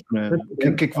convosco, né? O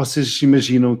que é que vocês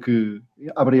imaginam que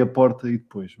abrem a porta e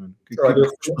depois, mano? O que é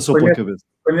que passou pela cabeça?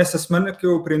 Foi nessa semana que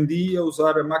eu aprendi a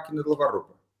usar a máquina de lavar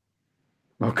roupa.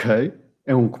 Ok,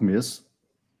 é um começo.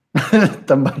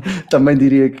 também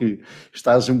diria que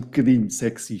estás um bocadinho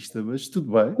sexista, mas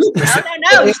tudo bem.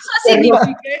 Não, isto só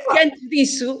significa que antes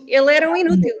disso ele era um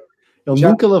inútil. Ele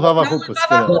nunca lavava a roupa.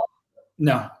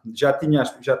 Não, já tinha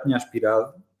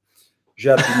aspirado,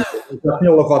 já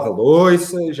tinha lavado a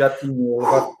louça, já tinha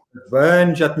lavado o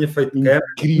banho, já tinha feito cama.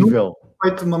 Incrível.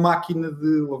 feito uma máquina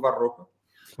de lavar roupa.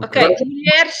 Ok,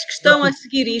 mulheres que estão a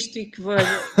seguir isto e que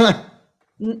vejam,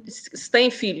 se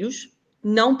têm filhos,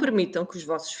 não permitam que os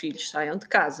vossos filhos saiam de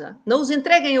casa. Não os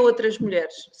entreguem a outras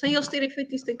mulheres, sem eles terem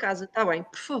feito isto em casa. Está bem,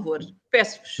 por favor,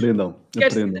 peço-vos. Aprendam.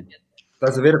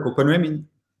 Estás a ver? A culpa não é minha.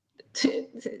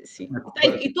 Sim.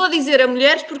 E estou a dizer a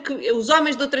mulheres porque os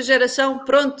homens de outra geração,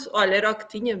 pronto, olha, era o que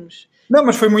tínhamos. Não,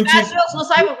 mas foi muito... Caso eles não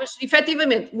saibam, mas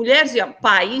efetivamente, mulheres e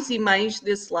pais e mães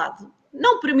desse lado,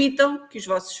 não permitam que os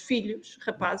vossos filhos,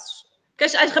 rapazes, que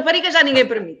as raparigas já ninguém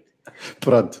permite.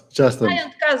 Pronto, já estamos. Saiam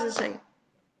de casa sem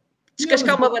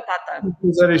descascar uma batata.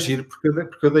 Mas era giro, porque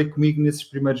eu dei comigo nesses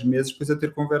primeiros meses, depois a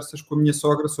ter conversas com a minha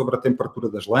sogra sobre a temperatura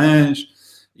das lãs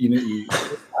e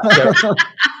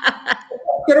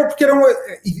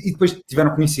depois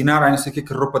tiveram que me ensinar, não sei o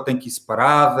que a roupa tem que ir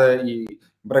separada e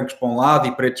brancos para um lado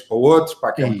e pretos para o outro. Pá,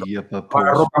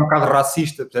 a roupa é um bocado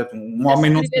racista, portanto, um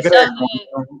homem não se agrega.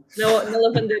 Na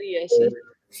lavandaria, sim.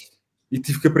 E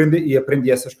tive que aprender, e aprendi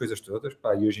essas coisas todas,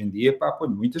 pá, e hoje em dia, pá,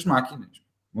 ponho muitas máquinas.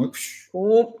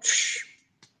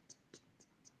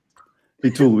 E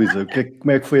tu, Luísa,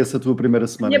 como é que foi essa tua primeira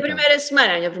semana? A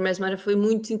minha primeira semana foi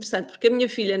muito interessante, porque a minha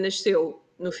filha nasceu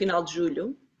no final de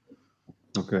julho.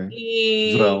 Ok.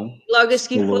 E verão. Logo a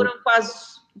seguir foram quase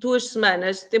 2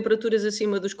 semanas de temperaturas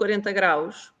acima dos 40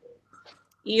 graus.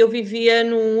 E eu vivia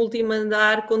num último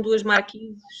andar com 2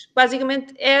 marquises.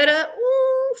 Basicamente era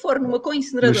um forno, uma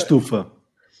coincineradora. Uma estufa.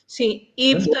 Sim,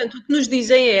 e portanto o que nos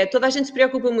dizem é, toda a gente se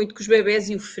preocupa muito com os bebés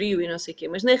e o frio e não sei o quê,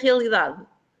 mas na realidade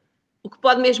o que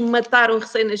pode mesmo matar um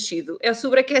recém-nascido é o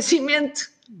sobreaquecimento.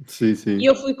 Sim, sim. E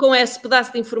eu fui com esse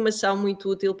pedaço de informação muito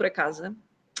útil para casa.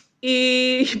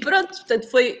 E pronto, portanto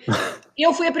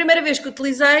eu fui a primeira vez que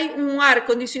utilizei um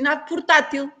ar-condicionado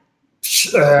portátil.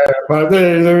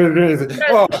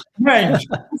 Mães,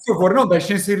 por favor, não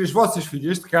deixem sair as vossas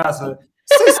filhas de casa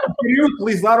sem saberem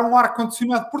utilizar um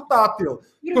ar-condicionado portátil.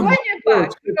 Vergonha, pá,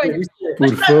 vergonha.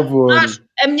 Por favor.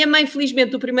 A minha mãe,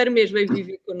 felizmente, o primeiro mês veio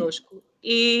viver connosco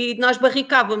e nós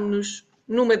barricávamos-nos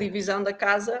numa divisão da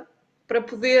casa para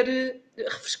poder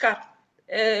refrescar.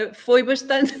 Foi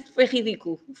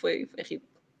ridículo. Foi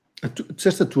ridículo. Tu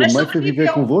disseste a tua mãe foi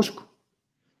viver convosco?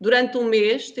 Durante um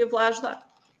mês esteve lá a ajudar.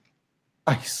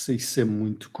 Isso é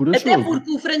muito corajoso. Até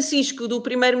porque o Francisco do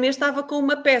primeiro mês estava com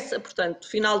uma peça, portanto,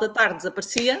 final da tarde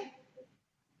desaparecia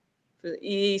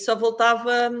e só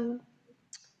voltava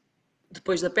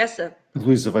depois da peça.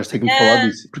 Luísa, vais ter que me falar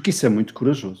disso, porque isso é muito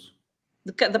corajoso.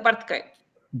 Da parte de quem?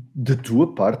 Da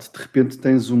tua parte, de repente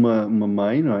tens uma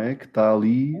mãe, não é? Que está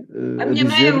ali a minha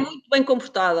mãe é muito bem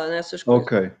comportada nessas coisas.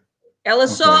 Ok. Ela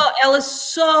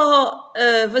só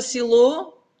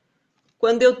vacilou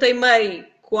quando eu teimei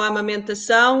com a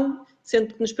amamentação,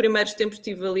 sendo que nos primeiros tempos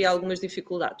tive ali algumas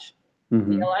dificuldades.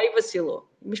 E ela aí vacilou.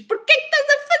 Mas porquê que estás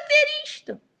a fazer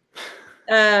isto?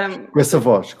 Com essa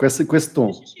voz, com esse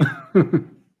tom.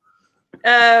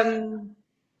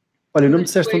 Olha, não me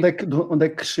disseste onde é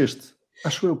que cresceste?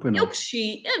 Acho eu, pai, não. Eu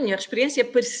cresci, a minha experiência é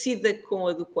parecida com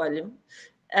a do Coelho,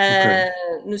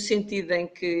 no sentido em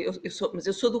que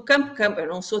eu sou do campo, eu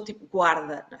não sou tipo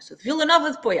guarda, não, sou de Vila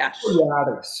Nova de Poiares.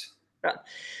 Pronto.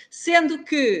 Sendo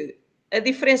que a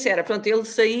diferença era, pronto, ele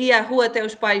saía à rua até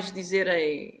os pais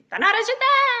dizerem está na hora de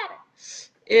jantar.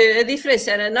 A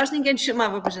diferença era, ninguém nos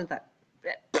chamava para jantar.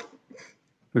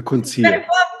 Acontecia.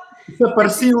 Se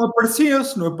apareciam,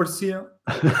 se não apareciam.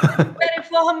 Esperem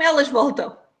fome, elas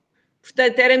voltam.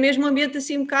 Portanto, era mesmo um ambiente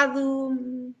assim um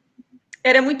bocado...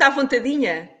 Era muito à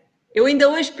vontadinha. Eu ainda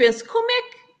hoje penso, como é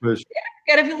que...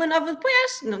 Era Vila Nova de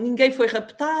Poiares. Ninguém foi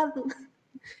raptado.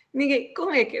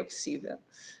 Como é que é possível?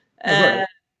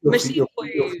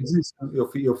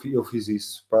 Eu fiz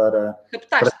isso para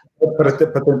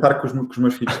tentar que os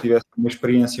meus filhos tivessem uma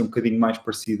experiência um bocadinho mais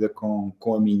parecida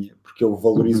com a minha, porque eu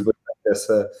valorizo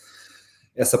bastante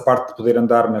essa parte de poder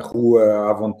andar na rua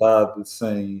à vontade,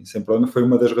 sem problema. Foi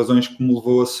uma das razões que me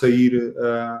levou a sair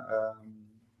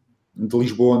de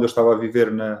Lisboa, onde eu estava a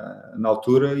viver na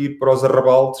altura, e ir para os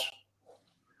Arrabaldes,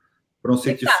 para um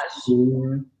sítio...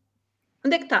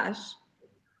 Onde é que estás?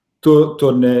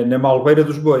 Estou na Malveira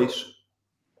dos Bois.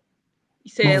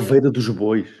 Malveira dos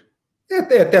Bois?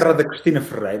 É a terra da Cristina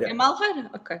Ferreira. É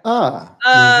Malveira, ok.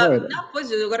 Malveira. Não,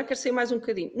 pois, eu agora quero sair mais um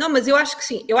bocadinho. Não, mas eu acho que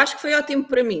sim. Eu acho que foi ótimo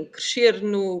para mim crescer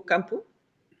no campo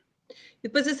e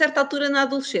depois, a certa altura, na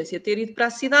adolescência, ter ido para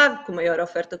a cidade com maior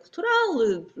oferta cultural,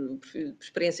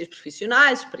 experiências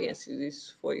profissionais,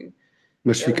 isso foi...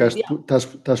 Mas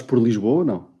estás por Lisboa ou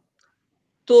não?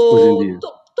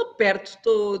 Estou perto,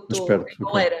 estou em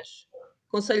Oeiras,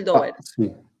 Conselho de Oeiras.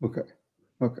 Sim, ok.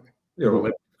 Eu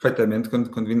lembro perfeitamente,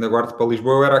 quando vim da Guarda para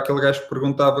Lisboa, eu era aquele gajo que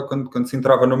perguntava, quando se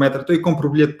entrava no metro, e compro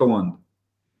o bilhete para onde?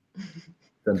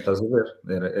 Portanto, estás a ver?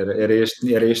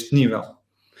 Era este nível.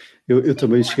 Eu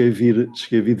também cheguei a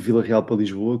vir de Vila Real para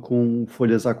Lisboa com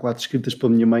folhas A4 escritas para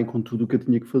a minha mãe com tudo o que eu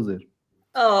tinha que fazer.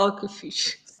 Oh, que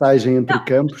fixe. Sais em Entre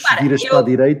Campos, viras para a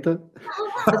direita.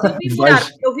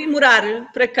 Mas eu vim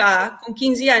morar para cá com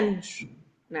 15 anos,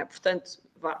 não é? Portanto,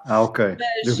 vá. Ok.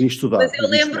 Eu vim estudar. Mas eu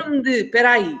lembro-me de,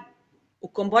 espera aí, o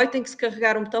comboio tem que se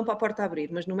carregar um botão para a porta abrir,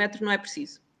 mas no metro não é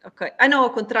preciso. Ok. Ah, não, ao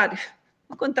contrário.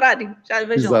 Ao contrário, já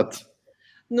vejam. Exato.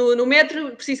 No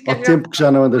metro preciso carregar. Ao tempo que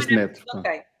já não andas de metro.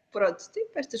 Ok, pronto.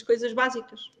 Tipo, estas coisas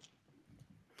básicas.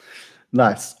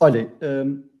 Nice. Olhem,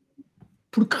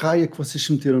 por que raio é que vocês se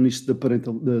meteram nisto de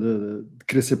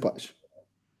querer ser pais?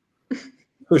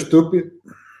 Foi estúpido.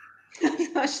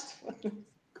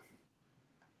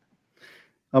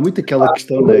 Há muito aquela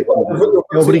questão, né?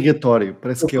 É obrigatório,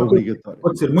 parece que é obrigatório.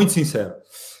 Vou ser muito sincero.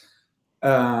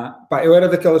 Eu era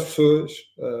daquelas pessoas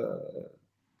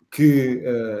que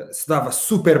se dava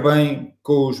super bem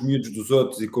com os miúdos dos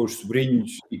outros e com os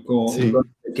sobrinhos e com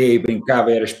quem brincava,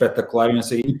 era espetacular e não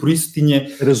sei, e por isso tinha...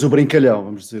 Eras o brincalhão,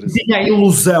 vamos dizer assim. Tinha a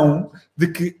ilusão de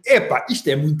que, isto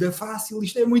é muito fácil,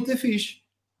 isto é muito fixe.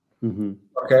 Uhum.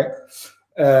 Ok?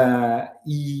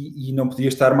 E não podia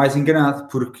estar mais enganado,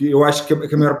 porque eu acho que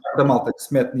a maior parte da malta que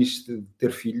se mete nisto de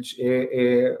ter filhos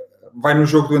vai no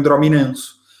jogo do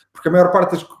Androminanço, porque a maior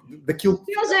parte daquilo...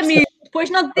 Meus amigos, depois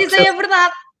não te dizem a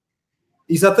verdade.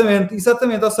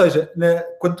 Exatamente, ou seja,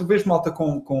 quando tu vês malta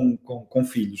com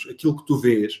filhos, aquilo que tu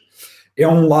vês é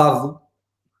um lado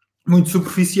muito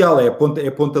superficial, é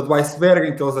a ponta do iceberg,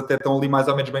 em que eles até estão ali mais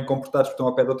ou menos bem comportados porque estão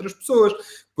ao pé de outras pessoas,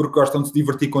 porque gostam de se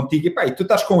divertir contigo, e tu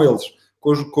estás com eles,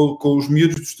 com os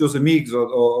miúdos dos teus amigos,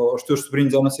 ou os teus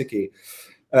sobrinhos, ou não sei o quê,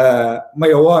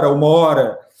 meia hora, uma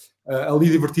hora, ali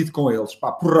divertido com eles,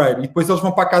 porreiro, e depois eles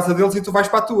vão para a casa deles e tu vais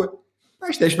para a tua.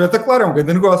 Isto é espetacular, é um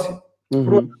grande negócio.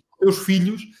 Uhum. Teus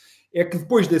filhos, é que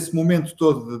depois desse momento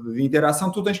todo de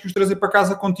interação, tu tens que os trazer para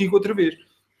casa contigo outra vez.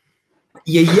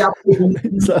 E aí há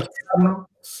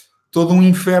todo um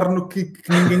inferno que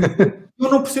ninguém...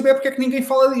 Eu não percebo porque é que ninguém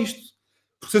fala disto.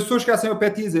 Porque se as pessoas chegassem ao pé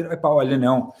e dizer, olha,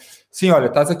 não. Sim, olha,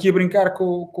 estás aqui a brincar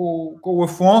com o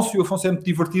Afonso, e o Afonso é muito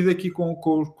divertido aqui com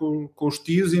os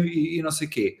tios e não sei o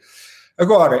quê.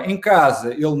 Agora, em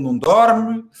casa, ele não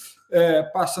dorme...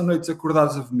 passa noites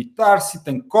acordados a vomitar-se,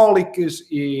 tem cólicas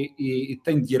e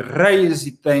tem diarreias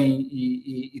e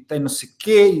tem não sei o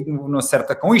quê, e não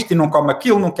acerta com isto e não come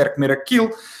aquilo, não quer comer aquilo,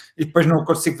 e depois não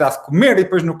consigo dar de comer, e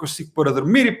depois não consigo pôr a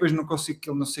dormir, e depois não consigo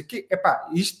aquilo, não sei o quê.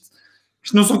 Isto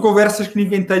não são conversas que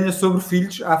ninguém tenha sobre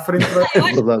filhos à frente da... É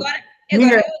verdade.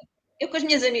 Agora, eu com as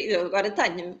minhas amigas, agora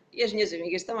tenho, e as minhas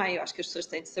amigas também, eu acho que as pessoas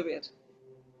têm de saber.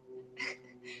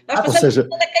 Nós passamos ou seja,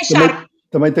 a queixar.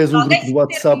 Também tens um grupo do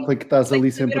WhatsApp em que estás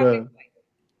ali sempre Hã?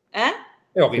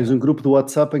 É horrível. Tens um grupo do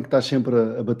WhatsApp em que estás sempre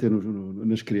a bater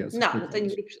nas crianças. Não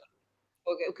tenho grupos.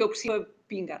 O que eu preciso é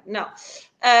pingar. Não.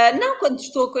 Não, quando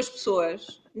estou com as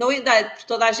pessoas, não é por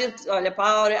toda a gente olha para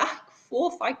a hora, que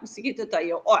fofo, que seguinte até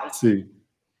eu. Olha. Sim.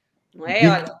 Não é?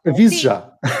 Olha. Avise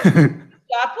já.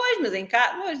 Pois, mas em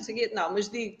casa. Não, mas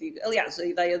digo. Aliás, a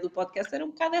ideia do podcast era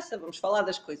um bocado essa. Vamos falar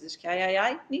das coisas que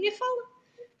ninguém fala.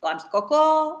 Falámos de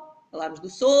cocó. Falámos do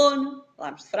sono,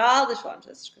 falámos de fraldas, falámos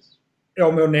dessas coisas. É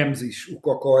o meu némesis. O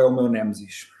cocó é o meu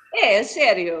némesis. É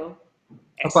sério.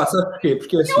 Sabe porquê?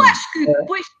 Porque assim, eu acho que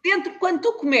depois, quando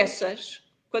tu começas,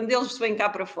 quando eles vêm cá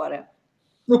para fora...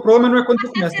 O problema não é quando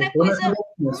tu começas. Passa a ser a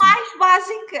coisa mais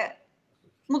básica.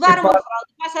 Mudar uma fralda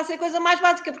passa a ser a coisa mais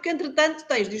básica, porque, entretanto,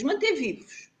 tens de os manter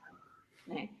vivos.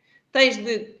 Né? Tens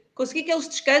de conseguir que eles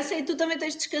descansem e tu também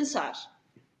tens de descansar.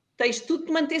 Tens tudo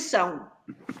de manter são,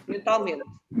 mentalmente.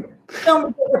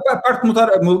 Não, a parte de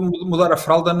mudar a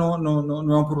fralda não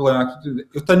é um problema.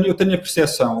 Eu tenho a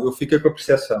percepção, eu fiquei com a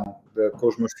percepção com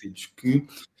os meus filhos que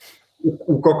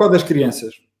o cocó das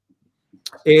crianças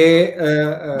é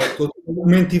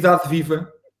uma entidade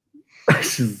viva. É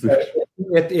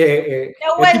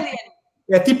o alien.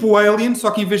 É tipo o alien, só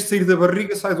que em vez de sair da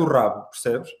barriga, sai do rabo,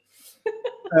 percebes?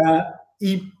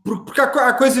 Porque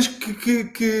há coisas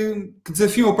que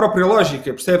desafiam a própria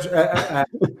lógica, percebes?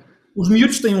 Os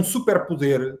miúdos têm um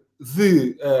superpoder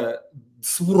de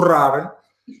se borrar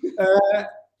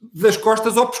das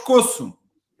costas ao pescoço.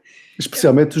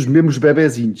 Especialmente os mesmos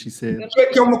bebezinhos. Isso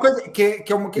que é uma coisa que é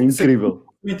incrível.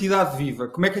 Uma entidade viva.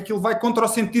 Como é que aquilo vai contra o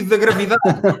sentido da gravidade?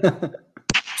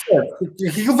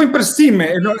 Aquilo vem para cima.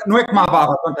 Não é como a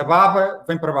baba. Pronto, a baba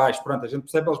vem para baixo. Pronto, a gente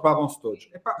percebe, eles babam-se todos.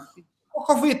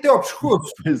 O vem até ao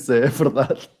pescoço. Pois é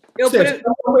verdade. Eu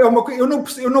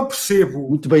não percebo.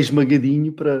 Muito bem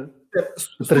esmagadinho para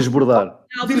transbordar.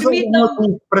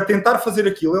 Para tentar fazer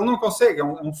aquilo, ele não consegue. É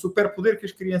um superpoder que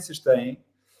as crianças têm.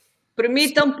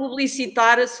 permitam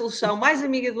publicitar a solução mais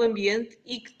amiga do ambiente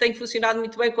e que tem funcionado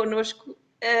muito bem connosco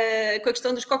com a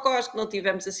questão dos cocós, que não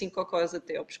tivemos assim cocós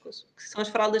até ao pescoço, que são as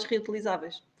fraldas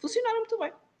reutilizáveis. Funcionaram muito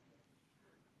bem.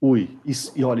 Ui,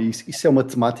 isso é uma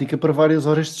temática para várias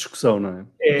horas de discussão, não é?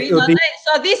 Eu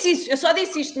só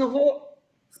disse isto, não vou...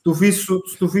 Se tu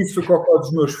visse o cocó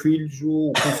dos meus filhos,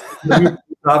 o consumo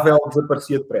utilizável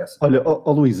desaparecia depressa. Olha,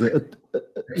 Luísa,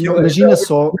 imagina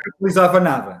só... Não utilizava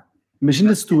nada.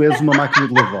 Imagina se tu és uma máquina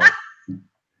de lavar.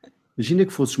 Imagina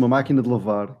que fosses uma máquina de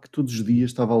lavar, que todos os dias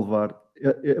estava a levar...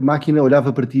 A máquina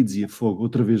olhava para ti e dizia, fogo,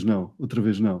 outra vez não.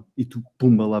 E tu,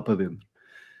 pumba, lá para dentro.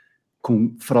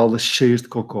 Com fraldas cheias de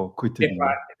cocó, coitadinho.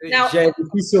 Já é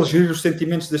difícil gerir os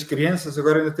sentimentos das crianças,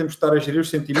 agora ainda temos de estar a gerir os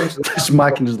sentimentos das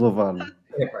máquinas de lavar. Não?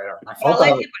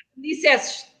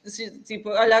 Dissesses, tipo,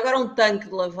 olha, agora um tanque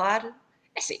de lavar.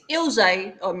 Assim, eu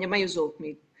usei, ou a minha mãe usou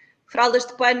comigo, fraldas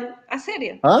de pano à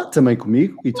séria. Também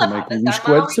comigo, e também com o Luís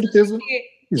Coelho, de certeza.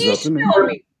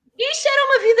 Exatamente. Isto era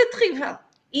uma vida terrível.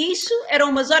 Isso eram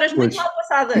umas horas muito mal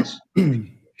passadas.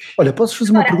 Olha, posso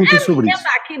fazer uma pergunta sobre isso?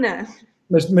 Máquina.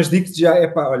 Mas digo-te já,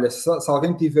 olha, se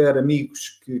alguém tiver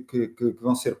amigos que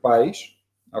vão ser pais,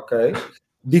 ok?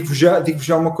 Digo-vos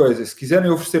já uma coisa, se quiserem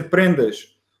oferecer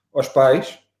prendas aos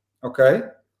pais, ok?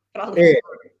 Fraldas.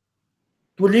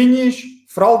 Toalhinhas,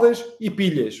 fraldas e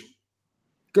pilhas.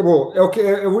 Acabou.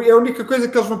 É a única coisa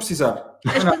que eles vão precisar.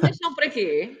 As prendas são para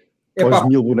quê? Os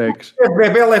 1000 bonecos. O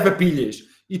bebê leva pilhas.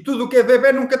 E tudo o que é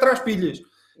bebê nunca traz pilhas.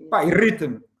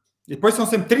 Irrita-me. E depois são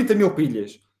sempre 30 mil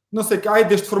pilhas. Não sei o que.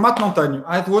 Deste formato não tenho.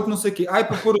 Do outro não sei o quê.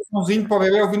 Para pôr o somzinho para o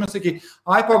bebê ouvir não sei o quê.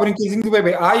 Para o brinquedinho do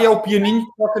bebê. É o pianinho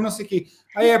que toca não sei o quê.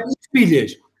 É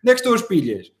pilhas. Onde é que estão as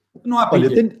pilhas? Não há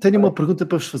pilhas. Olha, tenho uma pergunta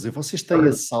para vos fazer. Vocês têm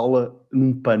a sala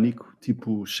num pânico,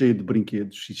 tipo, cheia de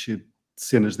brinquedos e cheia de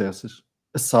cenas dessas?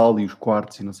 A sala e os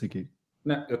quartos e não sei o quê?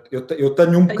 Não, eu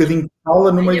tenho um bocadinho de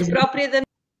sala no meio... A própria da...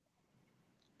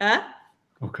 Hã?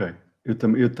 Ok. Eu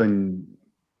tenho...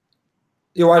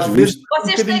 Eu às vezes...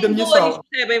 Vocês têm dois,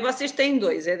 percebem? Vocês têm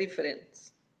dois, é diferente.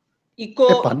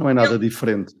 Não é nada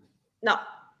diferente. Não.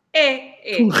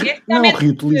 Não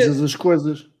reutilizas as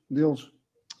coisas deles.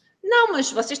 Não,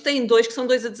 mas vocês têm dois, que são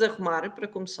dois a desarrumar, para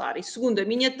começar. E segundo, a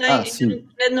minha tem...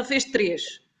 não fez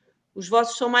 3. Os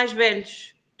vossos são mais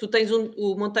velhos. Tu tens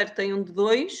o Monteiro tem um de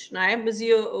 2, não é? Mas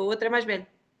o outro é mais velho.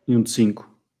 E um de 5.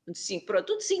 Um de 5,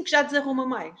 pronto. O de 5 já desarruma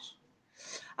mais.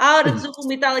 Há hora de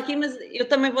desarrumar e tal aqui, mas eu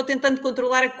também vou tentando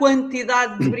controlar a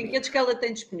quantidade de brinquedos que ela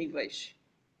tem disponíveis.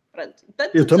 Pronto.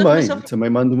 Portanto, eu também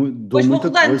dou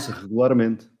muita coisa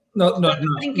regularmente.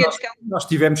 Nós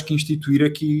tivemos que instituir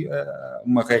aqui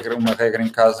uma regra em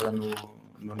casa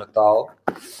no Natal,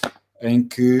 em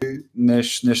que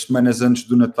nas semanas antes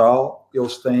do Natal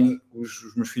os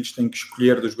meus filhos têm que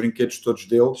escolher dos brinquedos todos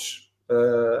deles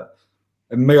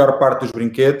a maior parte dos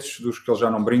brinquedos, dos que eles já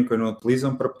não brincam e não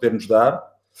utilizam, para poder-nos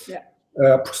dar,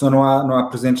 porque senão não há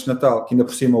presentes de Natal, que ainda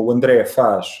por cima o André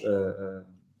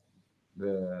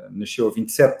nasceu a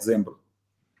 27 de dezembro.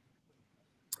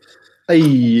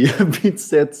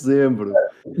 27 de dezembro.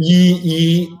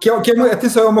 E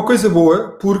atenção, é uma coisa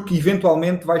boa, porque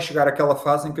eventualmente vai chegar aquela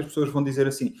fase em que as pessoas vão dizer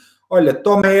assim: olha,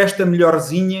 toma esta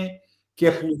melhorzinha que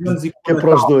é pelos anos e que é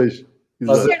para os dois.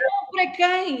 Exato. Isso é bom para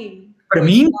quem? Para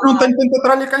mim, que não tenho tanta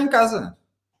tralha cá em casa.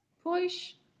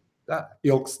 Pois.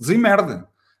 Ele que se desemmerde.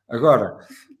 Agora,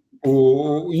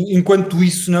 enquanto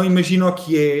isso não, imagina o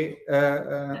que é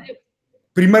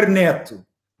primeiro neto.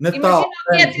 Natal.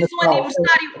 Imagina que é o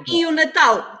aniversário e o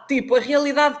Natal. Tipo, a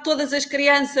realidade de todas as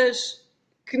crianças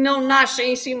que não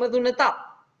nascem em cima do Natal.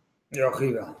 É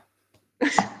horrível.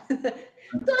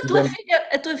 Então,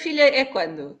 a tua filha é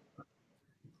quando?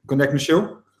 Quando é que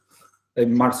nasceu? Em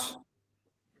março.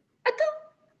 Então,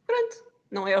 pronto.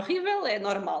 Não é horrível, é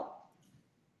normal.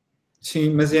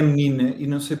 Sim, mas é menina e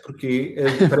não sei porquê.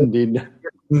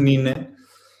 Menina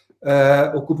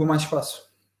ocupa mais espaço.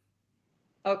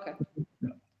 Ok.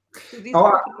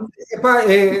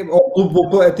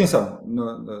 Atenção,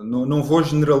 não vou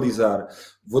generalizar.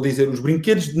 Vou dizer, os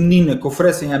brinquedos de menina que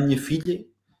oferecem à minha filha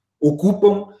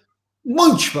ocupam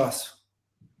muito espaço.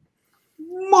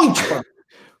 Muito espaço.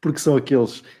 Porque são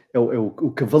aqueles, é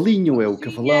o cavalinho, é o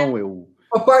cavalão, é o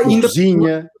ainda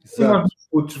cozinha.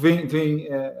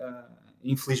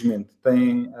 Infelizmente,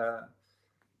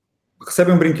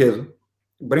 recebem um brinquedo,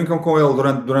 brincam com ele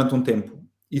durante um tempo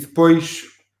e depois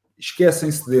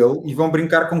esquecem-se dele e vão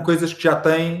brincar com coisas que já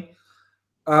têm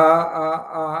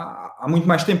há muito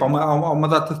mais tempo, há uma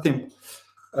data de tempo.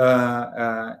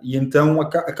 E então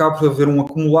acaba por haver um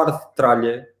acumular de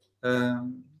tralha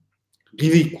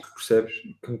ridículo, percebes?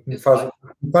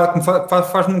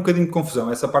 Faz-me um bocadinho de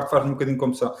confusão. Essa parte faz-me um bocadinho de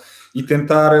confusão. E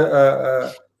tentar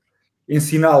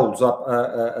ensiná-los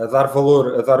a dar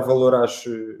valor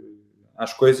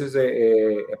às coisas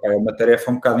é uma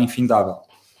tarefa um bocado infindável.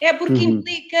 É porque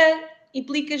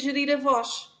implica gerir a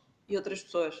vós e outras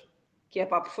pessoas. Que é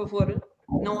por favor,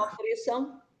 não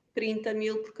ofereçam 30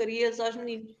 mil porcarias aos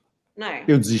meninos. Não é?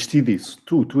 Eu desisti disso.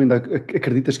 Tu ainda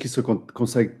acreditas que isso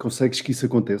consegues que isso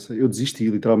aconteça? Eu desisti,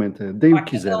 literalmente. Deem o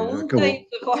que quiserem. Tem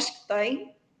a voz que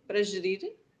tem para gerir.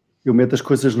 Eu meto as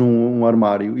coisas num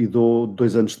armário e dou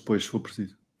 2 anos depois, se for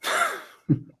preciso.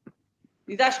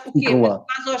 E dás o quê?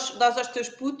 Dás aos teus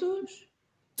putos?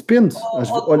 Depende.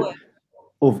 Olha,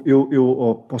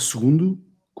 eu para o segundo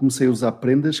comecei a usar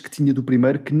prendas que tinha do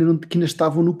primeiro que ainda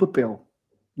estavam no papel.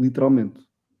 Literalmente.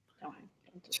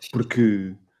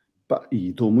 Porque...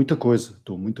 e dou muita coisa.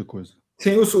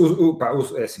 Sim,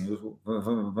 é assim,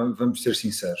 vamos ser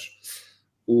sinceros.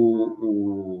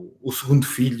 O segundo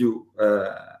filho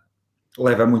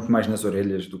leva muito mais nas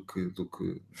orelhas do que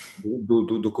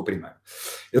o primeiro.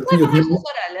 Leva mais nas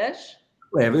orelhas?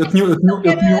 Leva.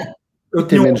 Eu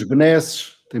tenho menos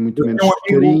benesses, tem muito menos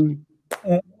carinho.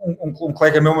 Um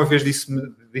colega meu uma vez disse-me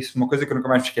uma coisa que eu nunca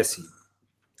mais me esqueci.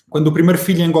 Quando o primeiro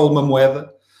filho engole uma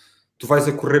moeda, tu vais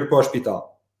a correr para o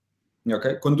hospital.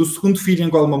 Okay? Quando o segundo filho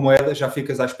engole uma moeda, já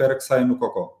ficas à espera que saia no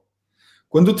cocó.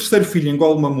 Quando o terceiro filho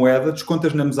engole uma moeda,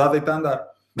 descontas na mesada e está a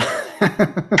andar.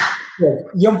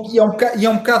 E é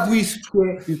um bocado isso.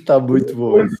 Está muito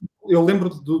bom. Eu lembro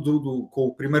com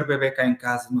o primeiro bebê cá em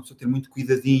casa, uma pessoa ter muito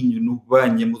cuidadinho no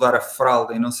banho, a mudar a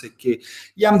fralda e não sei o quê.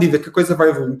 E à medida que a coisa vai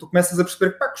evoluindo, tu começas a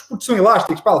perceber que os putos são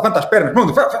elásticos, levanta as pernas,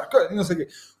 não sei o quê.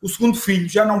 O segundo filho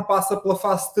já não passa pela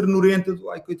fase ternurenta do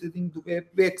ai, coitadinho do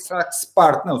bebê, que será que se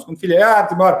parte? Não, o segundo filho é,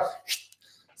 demora,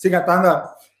 siga, está a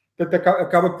andar. Portanto,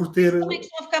 acaba por ter... Como é que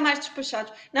estão a ficar mais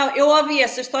despachados? Não, eu ouvi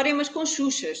essa história, mas com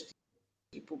xuxas.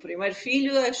 Tipo, o primeiro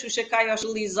filho, a xuxa cai ao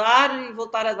deslizar e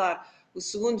voltar a dar. O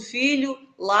segundo filho,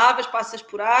 lavas, passas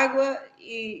por água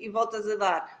e voltas a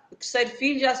dar. O terceiro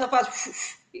filho já só faz...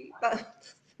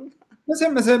 Mas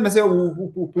é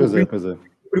o Pois é.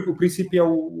 O princípio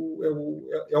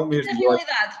é o mesmo. Na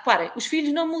realidade, reparem, os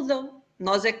filhos não mudam.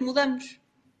 Nós é que mudamos.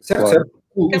 Certo.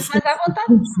 O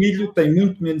segundo filho tem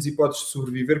muito menos hipóteses de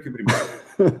sobreviver que o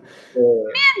primeiro.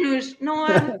 Menos, não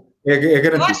há... É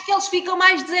garantido. Eu acho que eles ficam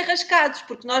mais desenrascados,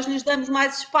 porque nós lhes damos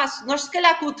mais espaço. Nós, se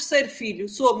calhar, com o terceiro filho,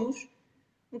 somos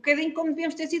um bocadinho como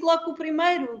devíamos ter sido logo com o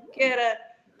primeiro, que era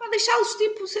para deixá-los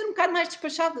tipo, ser um bocado mais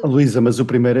despachados. Luísa, mas o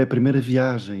primeiro é a primeira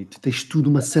viagem. Tu tens tudo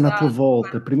uma cena à tua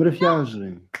volta. Primeira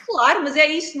viagem. Claro, mas é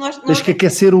isso. Tens que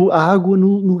aquecer a água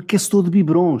no aquecedor de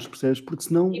biberons, percebes? Porque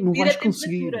senão não vais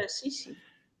conseguir. Sim.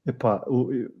 Epá,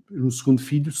 no segundo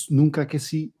filho nunca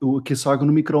aqueci. Eu aqueço água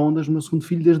no micro-ondas no meu segundo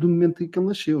filho desde o momento em que ele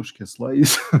nasceu. Esquece lá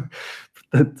isso.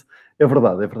 Portanto, é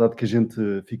verdade que a gente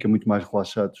fica muito mais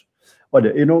relaxados.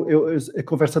 Olha, a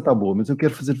conversa está boa, mas eu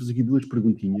quero fazer-vos aqui 2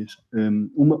 perguntinhas.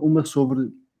 Uma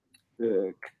sobre,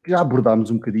 que já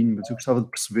abordámos um bocadinho, mas eu gostava de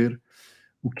perceber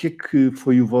o que é que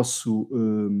foi o vosso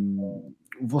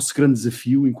grande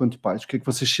desafio enquanto pais. O que é que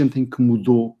vocês sentem que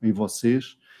mudou em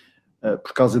vocês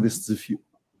por causa desse desafio?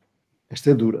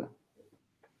 Esta é dura.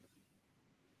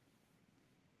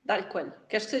 Dá-lhe Coelho.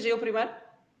 Queres que seja eu primeiro?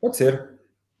 Pode ser.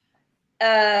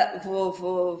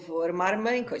 Vou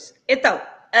armar-me em coisa. Então,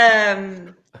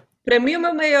 para mim o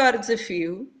meu maior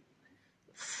desafio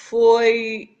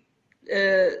foi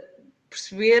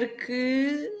perceber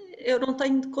que eu não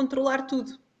tenho de controlar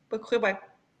tudo para correr bem.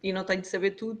 E não tenho de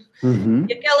saber tudo. Uhum.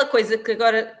 E aquela coisa que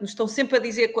agora nos estão sempre a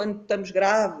dizer quando estamos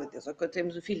grávidas ou quando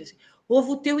temos o filho, assim,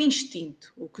 ouve o teu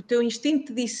instinto. O que o teu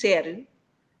instinto te disser...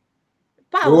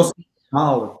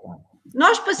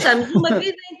 Nós passamos uma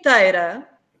vida inteira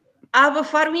a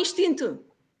abafar o instinto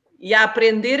e a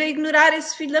aprender a ignorar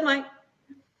esse filho da mãe.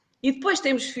 E depois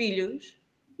temos filhos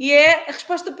e é a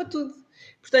resposta para tudo.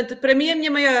 Portanto, para mim,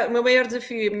 o meu maior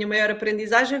desafio e a minha maior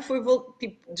aprendizagem foi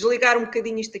desligar um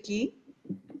bocadinho isto aqui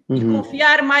e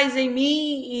confiar mais em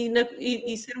mim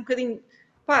e ser um bocadinho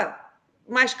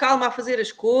mais calma a fazer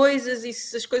as coisas, e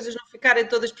se as coisas não ficarem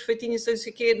todas perfeitinhas, não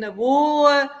sei o quê, na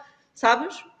boa,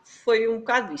 sabes? Foi um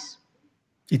bocado isso.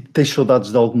 E tens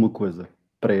saudades de alguma coisa?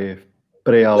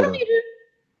 Pré-aula?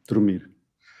 Dormir.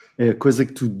 É a coisa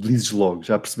que tu dizes logo.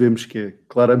 Já percebemos que é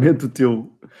claramente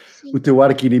o teu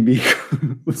arqui-inimigo,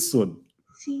 o sono.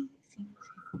 Sim.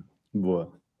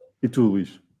 Boa. E tu,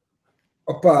 Luís?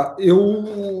 Opa,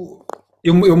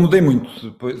 eu mudei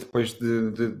muito depois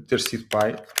de ter sido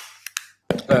pai.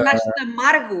 Tornaste-te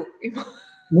amargo?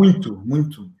 Muito.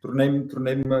 Tornei-me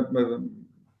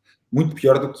muito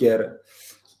pior do que era.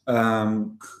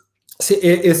 Sim,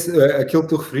 aquilo que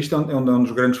tu referiste é um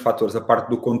dos grandes fatores, a parte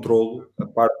do controlo, a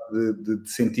parte de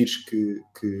sentires que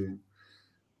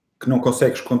não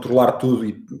consegues controlar tudo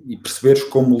e perceberes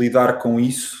como lidar com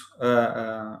isso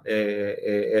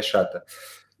é chata.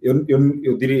 Eu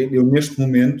diria, neste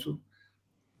momento,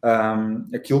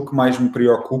 aquilo que mais me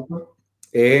preocupa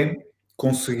é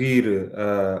conseguir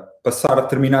passar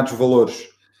determinados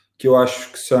valores que eu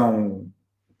acho que são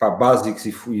básicos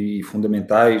e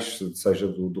fundamentais, seja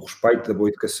do respeito, da boa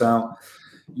educação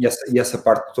e essa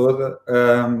parte toda,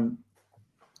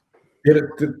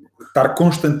 estar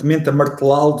constantemente a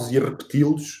martelá-los e a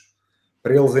repeti-los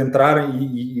para eles entrarem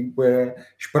e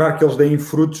esperar que eles deem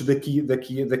frutos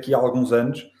daqui a alguns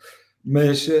anos,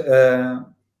 mas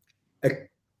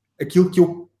aquilo que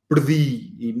eu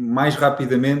perdi e mais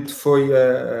rapidamente foi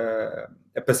a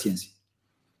paciência.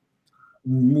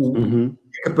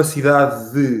 A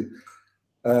capacidade de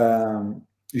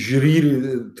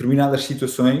gerir determinadas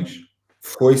situações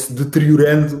foi-se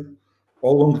deteriorando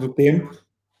ao longo do tempo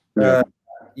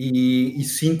e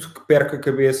sinto que perco a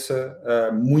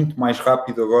cabeça muito mais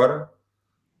rápido agora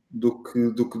do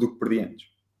que perdi antes.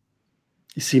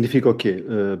 Isso significa o quê?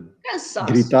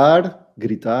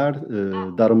 Gritar,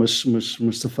 dar umas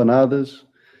safanadas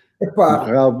no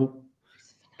rabo.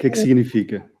 O que é que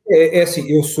significa? É assim,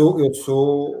 eu sou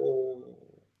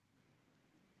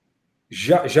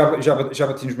já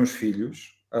bati nos meus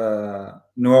filhos.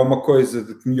 Não é uma coisa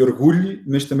de que me orgulhe,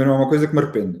 mas também não é uma coisa que me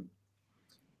arrependo.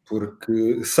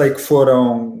 Porque sei que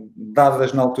foram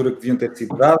dadas na altura que deviam ter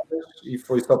sido dadas e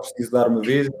foi só preciso dar uma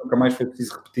vez, nunca mais foi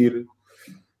preciso repetir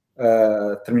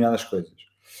determinadas coisas.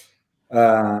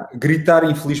 Gritar,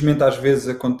 infelizmente, às vezes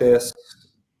acontece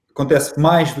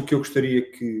mais do que eu gostaria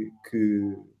que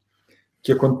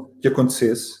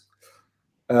acontecesse.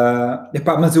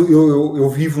 Mas eu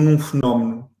vivo num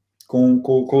fenómeno com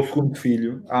o segundo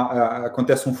filho.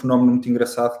 Acontece um fenómeno muito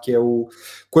engraçado que é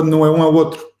quando não é um, é o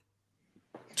outro.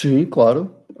 Sim,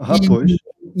 claro. Pois.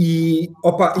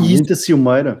 Muita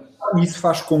ciumeira. Isso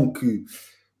faz com que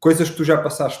coisas que tu já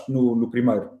passaste no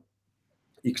primeiro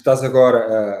e que estás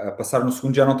agora a passar no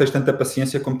segundo, já não tens tanta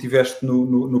paciência como tiveste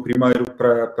no primeiro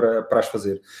para as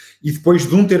fazer. E depois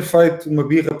de ter feito uma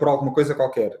birra por alguma coisa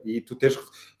qualquer e tu teres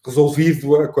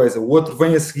resolvido a coisa, o outro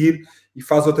vem a seguir e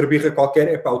faz outra birra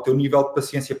qualquer, o teu nível de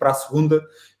paciência para a segunda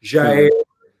já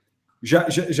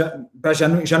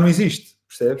não existe,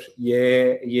 percebes? E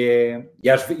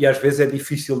às vezes é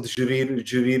difícil de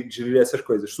gerir essas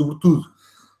coisas, sobretudo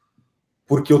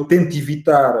porque eu tento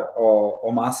evitar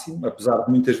ao máximo, apesar de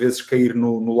muitas vezes cair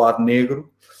no lado negro,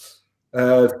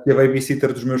 que a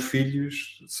babysitter dos meus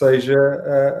filhos seja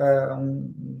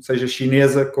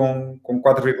chinesa com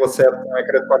 4,7, um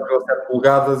ecrã de 4,7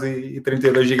 polegadas e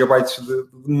 32 gigabytes de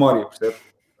memória, percebe?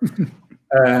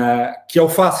 Que é o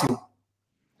fácil.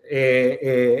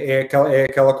 É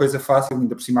aquela coisa fácil,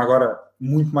 ainda por cima agora,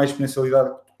 muito mais exponencialidade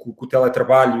com o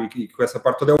teletrabalho e com essa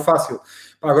parte toda, é o fácil.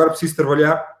 Agora preciso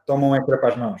trabalhar, toma um ecrã para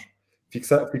as mãos.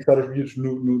 Fixar os vídeos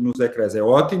nos ecrãs é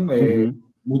ótimo,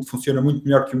 funciona muito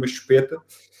melhor que uma chupeta,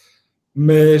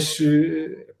 mas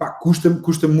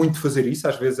custa muito fazer isso,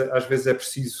 às vezes é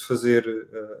preciso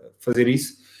fazer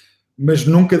isso, mas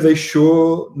nunca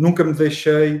me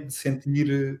deixei de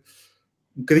sentir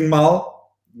um bocadinho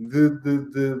mal de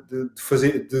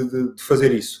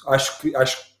fazer isso. Acho que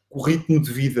o ritmo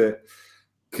de vida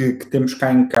que temos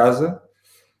cá em casa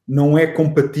não é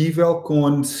compatível com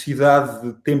a necessidade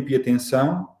de tempo e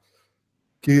atenção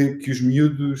que os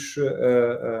miúdos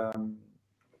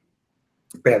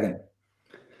pedem.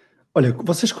 Olha,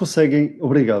 vocês conseguem...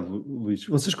 Obrigado, Luís.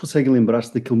 Vocês conseguem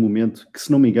lembrar-se daquele momento que,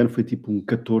 se não me engano, foi tipo um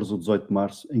 14 ou 18 de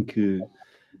março, em que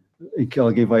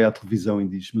alguém vai à televisão e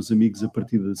diz: meus amigos, a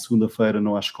partir da segunda-feira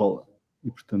não há escola.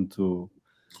 E, portanto...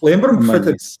 Lembro-me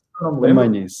perfeitamente.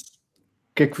 Amanhã-se.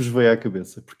 O que é que vos veio à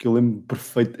cabeça? Porque eu lembro-me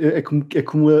perfeito. É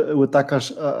como o ataque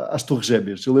às Torres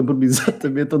Gêmeas. Eu lembro-me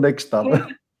exatamente onde é que estava.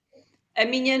 A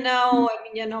minha não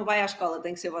vai à escola,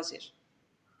 tem que ser vocês.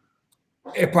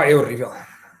 É horrível.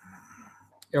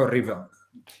 É horrível.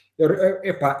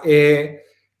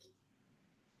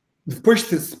 Depois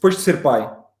de ser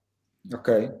pai,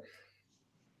 ok?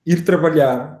 Ir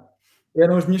trabalhar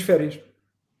eram as minhas férias.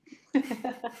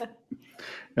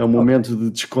 É um momento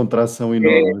de descontração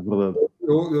enorme, é verdade.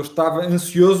 Eu estava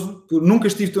ansioso, nunca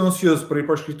estive tão ansioso para ir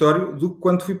para o escritório do que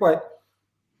quando fui pai.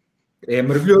 É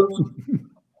maravilhoso.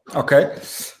 Ok?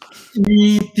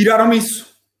 E tiraram-me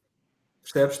isso.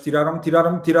 Percebes?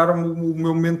 Tiraram-me o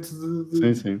meu momento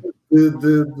de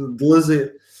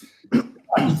lazer.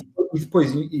 E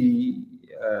depois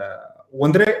o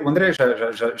André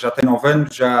já tem 9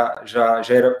 anos, já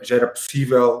era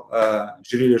possível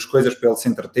gerir as coisas para ele se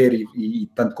entreter e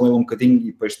tanto com ele um bocadinho,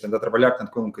 e depois estando a trabalhar,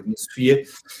 tanto com ele um bocadinho. A Sofia,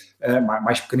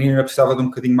 mais pequenina, precisava de um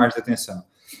bocadinho mais de atenção.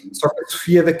 Só que a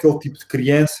Sofia é daquele tipo de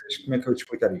crianças, como é que eu vou te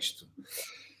explicar isto?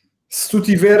 Se tu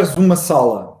tiveres uma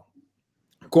sala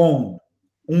com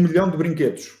 1 milhão de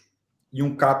brinquedos e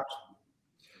um gato,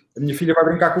 a minha filha vai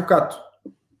brincar com o gato.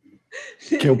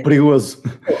 Que é o perigoso.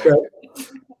 Okay.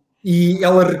 E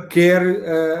ela requer...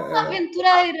 Uma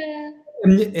aventureira.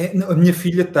 A minha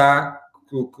filha está...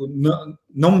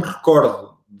 Não me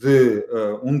recordo de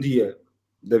um dia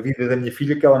da vida da minha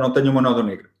filha que ela não tenha uma nódoa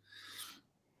negra.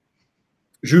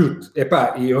 Juro-te.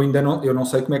 Eu não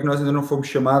sei como é que nós ainda não fomos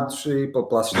chamados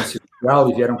pela assistência social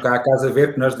e vieram cá à casa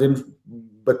ver que nós devemos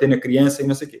bater na criança e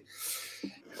não sei o quê.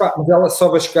 Mas ela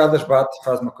sobe as escadas, bate,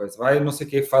 faz uma coisa. Vai não sei o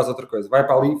quê, faz outra coisa. Vai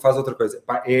para ali, faz outra coisa.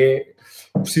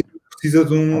 Precisa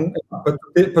de um...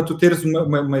 Para tu teres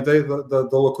uma ideia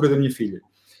da loucura da minha filha.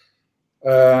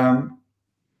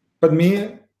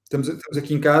 Pandemia, estamos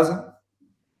aqui em casa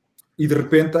e de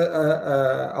repente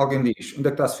alguém diz: onde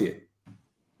é que está a Sofia?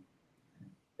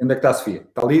 Onde é que está a Sofia?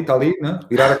 Está ali, né?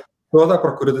 Virar a toda à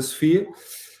procura da Sofia.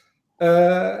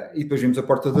 E depois vimos a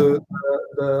porta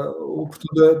o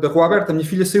portão da rua aberta. A minha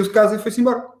filha saiu de casa e foi-se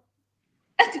embora.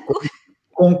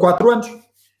 Com 4 anos.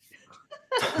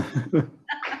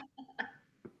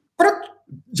 Pronto.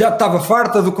 Já estava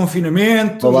farta do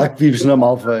confinamento. Olá que vives na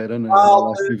Malveira, não é?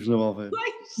 Olá que vives na Malveira.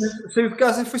 Saiu de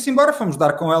casa e foi-se embora. Fomos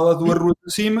dar com ela 2 ruas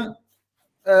de cima.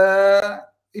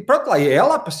 E pronto, lá ia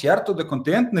ela a passear, toda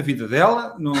contente na vida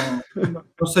dela. Não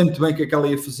sei muito bem o que é que ela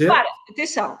ia fazer. Para,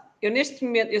 atenção. Eu neste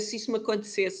momento, se isso me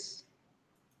acontecesse,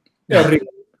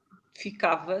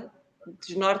 ficava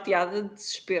desnorteada de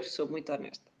desespero, sou muito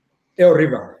honesta. É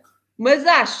horrível. Mas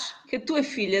acho que a tua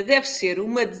filha deve ser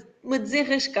uma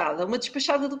desenrascada, uma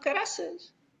despachada do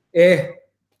caraças.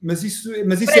 Mas isso é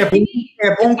bom.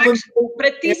 É bom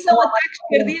para ti são ataques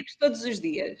cardíacos todos os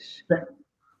dias.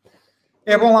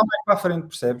 É bom lá mais para a frente,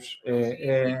 percebes?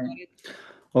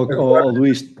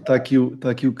 Luís, está aqui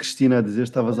o Cristina a dizer: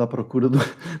 estavas à procura do...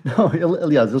 Não,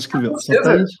 aliás, ele escreveu: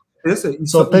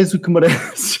 só tens o que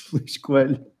mereces, Luís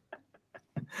Coelho.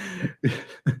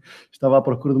 Estava à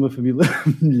procura de uma família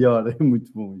melhor, é muito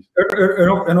bom isto.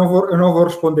 Eu não vou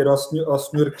responder ao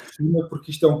senhor Cristina,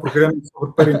 porque isto é um programa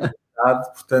sobre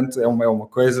parentalidade, portanto é uma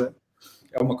coisa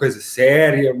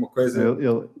séria, uma coisa...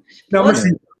 Não,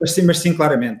 mas sim,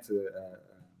 claramente.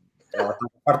 Ela está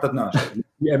farta de nós.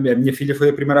 A minha filha foi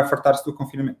a primeira a fartar-se do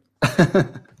confinamento.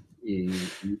 E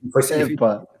foi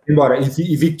embora. E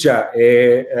digo-te já,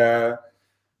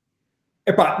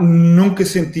 nunca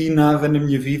senti nada na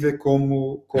minha vida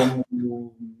como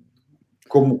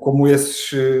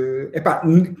esses...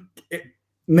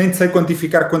 nem sei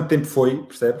quantificar quanto tempo foi,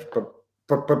 percebes?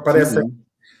 Parece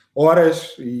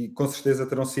horas e com certeza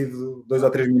terão sido 2 ou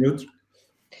 3 minutos.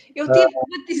 Eu tive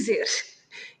a dizer...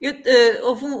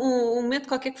 houve um momento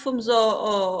qualquer que fomos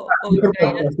ao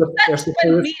esta foi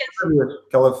a vez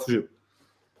que ela fugiu.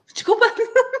 Desculpa.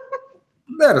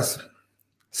 Era-se.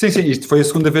 Sim, isto foi a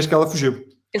segunda vez que ela fugiu.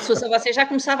 Se fosse a você, já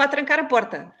começava a trancar a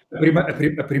porta.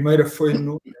 A primeira foi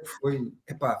não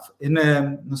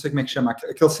sei como é que chama,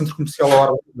 aquele centro comercial ao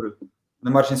ar livre,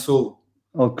 na margem sul.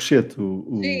 Alcochete.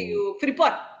 Sim, o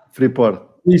Freeport. Freeport.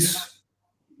 Isso.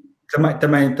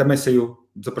 Também saiu,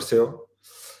 desapareceu.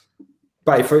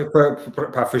 E foi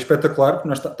espetacular, porque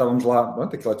nós estávamos lá,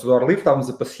 pronto, aquilo é tudo ao ar livre, estávamos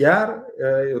a passear,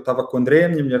 eu estava com o André, a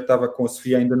minha mulher estava com a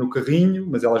Sofia ainda no carrinho,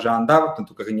 mas ela já andava,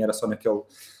 portanto o carrinho era só naquele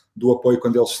do apoio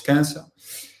quando eles descansam,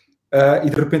 e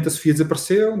de repente a Sofia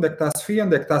desapareceu. Onde é que está a Sofia?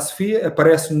 Onde é que está a Sofia?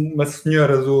 Aparece uma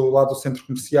senhora lá do centro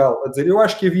comercial a dizer: eu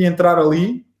acho que havia entrar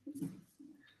ali.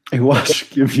 Eu acho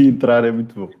que havia entrar, é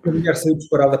muito bom. A mulher saiu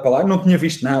disparada para lá, não tinha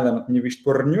visto nada, não tinha visto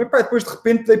porra nenhuma. Depois de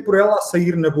repente dei por ela a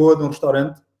sair na boa de um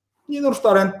restaurante. E no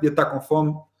restaurante podia estar com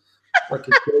fome.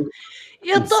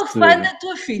 Eu estou fã da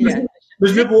tua filha.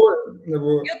 Mas na boa.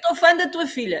 Eu estou fã da tua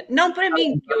filha. Não para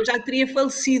mim, que eu já teria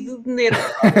falecido de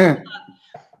nervos.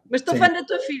 Mas estou fã da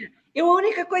tua filha. A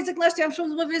única coisa que nós tivemos,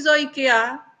 fomos uma vez ao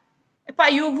IKEA,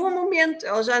 e houve um momento,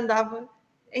 ela já andava,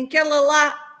 em que ela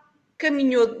lá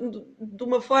caminhou de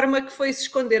uma forma que foi se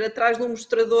esconder atrás de um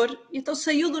mostrador e então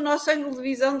saiu do nosso ângulo de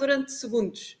visão durante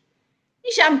segundos.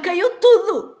 E já me caiu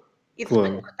tudo. E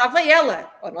depois estava ela,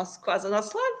 quase ao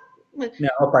nosso lado.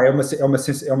 Não,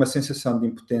 é uma sensação de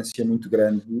impotência muito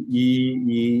grande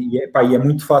e é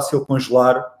muito fácil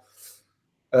congelar.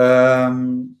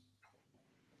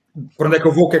 Por onde é que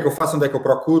eu vou, o que é que eu faço, onde é que eu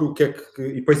procuro,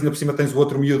 e depois ainda por cima tens o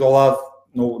outro miúdo ao lado,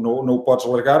 não o podes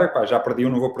largar, já perdi um,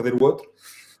 não vou perder o outro.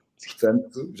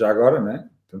 Portanto, já agora, né?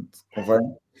 portanto, convém.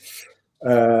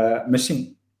 Mas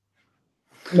sim.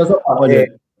 Mas,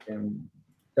 olha,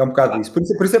 é um bocado isso. Por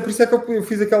isso é que eu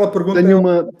fiz aquela pergunta.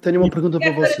 Tenho uma pergunta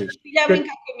para vocês.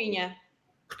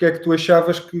 Porque é que tu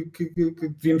achavas que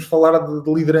devíamos falar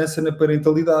de liderança na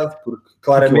parentalidade? Porque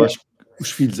claramente... Porque eu acho que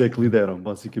os filhos é que lideram,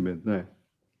 basicamente, não é?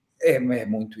 É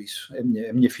muito isso. A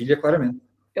minha filha, claramente.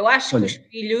 Eu acho que os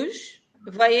filhos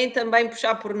vêm também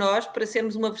puxar por nós para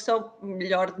sermos uma versão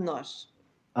melhor de nós.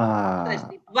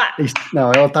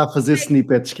 Não, ela está a fazer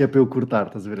snippets que é para eu cortar,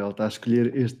 estás a ver? Ela está a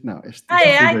escolher este. Não, este.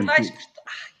 Tu vais cortar.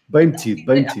 Bem metido,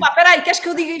 bem metido. Espera aí, queres que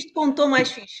eu diga isto com um tom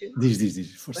mais fixe?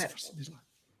 Diz. Força, diz lá.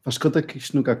 Faz conta que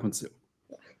isto nunca aconteceu.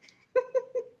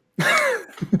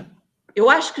 Eu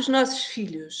acho que os nossos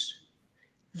filhos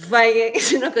vêm...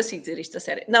 Eu não consigo dizer isto a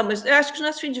sério. Não, mas eu acho que os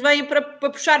nossos filhos vêm para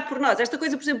puxar por nós. Esta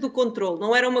coisa, por exemplo, do controle,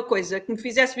 não era uma coisa que me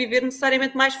fizesse viver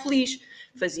necessariamente mais feliz.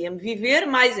 Fazia-me viver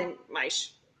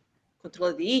mais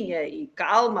controladinha e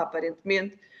calma,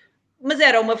 aparentemente. Mas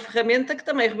era uma ferramenta que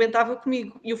também arrebentava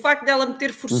comigo. E o facto dela me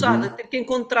ter forçado a ter que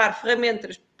encontrar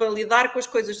ferramentas para lidar com as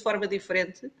coisas de forma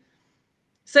diferente,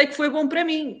 sei que foi bom para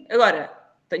mim. Agora,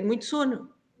 tenho muito sono.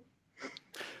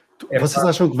 Vocês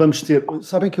acham que vamos ter...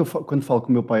 Sabem que eu, quando falo com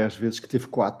o meu pai às vezes, que teve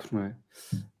 4, não é?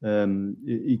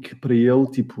 E que para ele,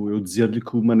 tipo, eu dizer-lhe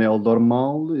que o Manel dorme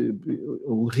mal, ele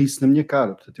ri-se na minha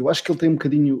cara. Portanto, eu acho que ele tem um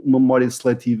bocadinho uma memória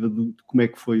seletiva de como é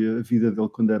que foi a vida dele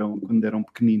quando eram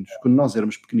pequeninos, quando nós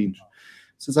éramos pequeninos.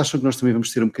 Vocês acham que nós também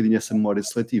vamos ter um bocadinho essa memória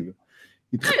seletiva?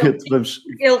 E de repente vamos...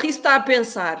 Ele ri-se, está a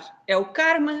pensar, é o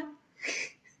karma.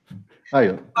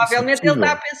 Provavelmente ele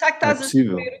está a pensar que estás a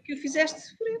sofrer o que o fizeste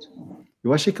sofrer.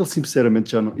 Eu acho que eles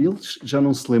sinceramente eles já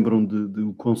não se lembram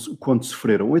de quanto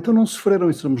sofreram. Ou então não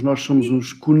sofreram e nós somos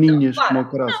uns coninhas como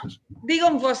caraças.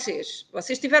 Digam-me vocês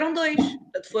tiveram 2,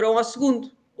 foram ao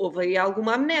segundo. Houve aí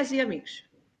alguma amnésia, amigos?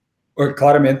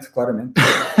 Claramente.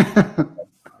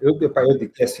 eu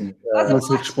digo que é assim. Não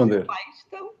sei responder.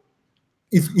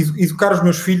 Educar os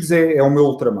meus filhos é o meu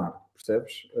ultramar,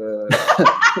 percebes?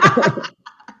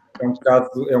 É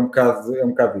um bocado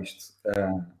isto.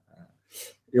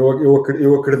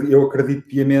 Eu acredito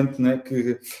piamente, né,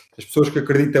 que as pessoas que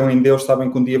acreditam em Deus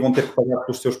sabem que um dia vão ter que pagar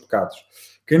pelos seus pecados.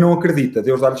 Quem não acredita,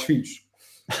 Deus dá-lhes filhos.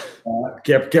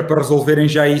 Que é para resolverem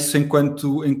já isso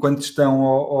enquanto estão...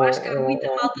 Eu acho que há muita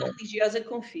malta religiosa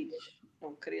com filhos,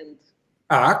 não querendo.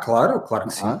 Claro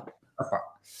que sim.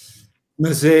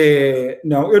 Mas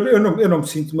não, eu não me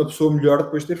sinto uma pessoa melhor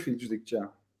depois de ter filhos, digo-te já.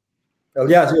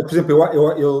 Aliás, por exemplo,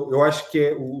 eu acho que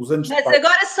é os anos... Mas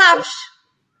agora sabes,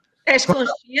 és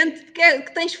consciente de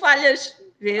que tens falhas.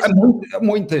 Vês?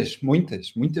 Muitas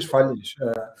falhas.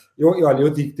 Eu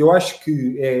digo-te, eu acho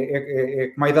que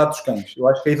é como a idade dos cães. Eu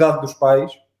acho que a idade dos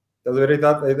pais, estás a ver, a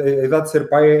idade de ser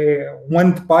pai, um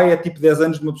ano de pai é tipo 10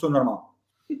 anos de uma pessoa normal.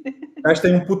 O gajo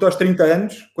tem um puto aos 30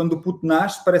 anos, quando o puto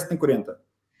nasce parece que tem 40.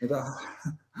 É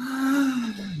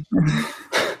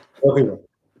horrível.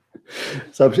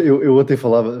 Sabes, eu ontem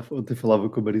falava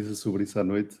com a Marisa sobre isso à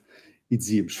noite e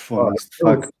dizíamos, de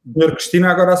facto... O senhor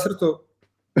Cristina agora acertou.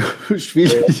 Os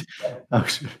filhos...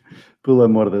 Pelo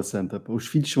amor da santa, os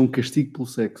filhos são um castigo pelo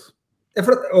sexo. É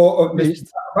verdade.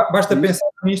 Basta pensar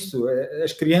nisto.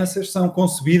 As crianças são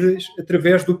concebidas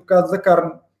através do pecado da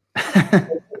carne.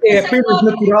 É apenas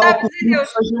natural que o filho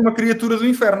seja uma criatura do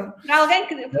inferno. Para alguém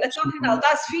que, até ao final,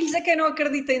 dá-se filhos a quem não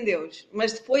acredita em Deus.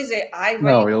 Mas depois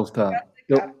não, ele está...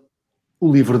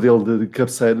 O livro dele de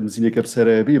cabeceira, de mesinha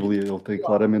cabeceira é a Bíblia. Ele tem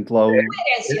claramente lá o...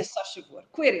 Coerência, só favor.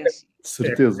 Coerência. De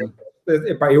certeza.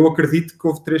 Eu acredito que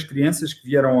houve 3 crianças que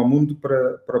vieram ao mundo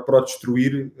para o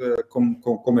destruir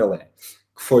como ele é.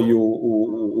 Que foi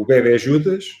o bebê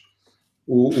Judas,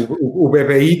 o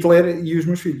bebê Hitler e os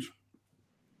meus filhos.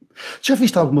 Já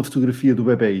viste alguma fotografia do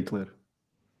bebê Hitler?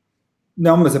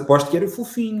 Não, mas aposto que era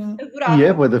fofinho. E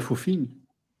é bué da fofinho.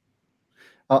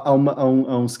 Há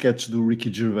um sketch do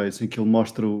Ricky Gervais em que ele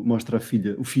mostra mostra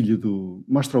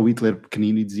o Hitler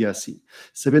pequenino e dizia assim: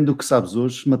 sabendo o que sabes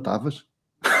hoje, matavas?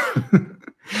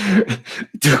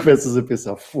 E tu começas a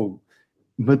pensar, fogo,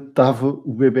 matava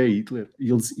o bebê Hitler. E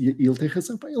ele tem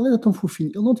razão, pá, ele era tão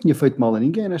fofinho, ele não tinha feito mal a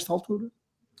ninguém nesta altura.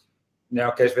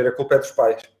 Não, queres ver? A culpa é dos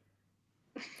pais.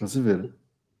 Estás a ver?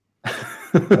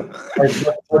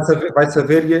 Vai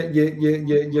saber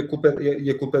e a culpa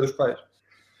é dos pais.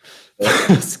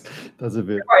 Estás a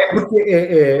ver?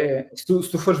 Porque se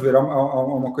tu fores ver, há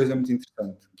uma coisa muito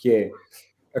interessante, que é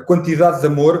a quantidade de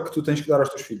amor que tu tens que dar aos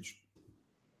teus filhos.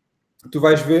 Tu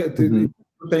vais ver,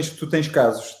 tu tens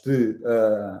casos de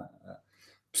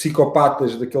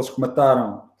psicopatas, daqueles que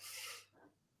mataram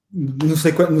não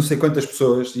sei quantas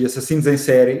pessoas, e assassinos em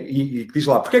série, e diz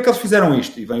lá, porque é que eles fizeram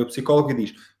isto? E vem o psicólogo e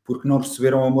diz, porque não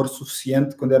receberam amor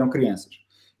suficiente quando eram crianças.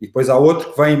 E depois há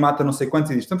outro que vem e mata não sei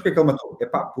quantos e diz, então porquê é que ele matou? Porque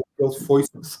ele foi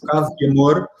sufocado de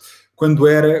amor quando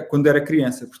era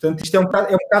criança. Portanto, isto é um bocado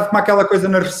como aquela coisa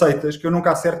nas receitas que eu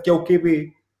nunca acerto, que é o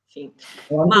QB. Sim.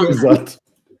 Exato.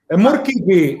 Amor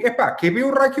QB. QB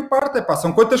o raio que o parte.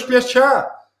 São quantas colheres de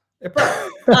chá?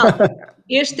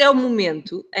 Este é o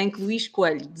momento em que Luís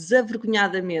Coelho,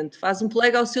 desavergonhadamente, faz um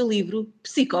plug ao seu livro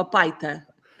Psicopaita.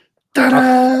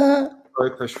 Tadá!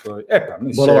 Pois foi.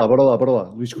 Bora lá.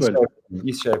 Luís Coelho.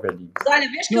 Isso já é velhinho.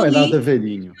 Olha, vês que não eu é li, nada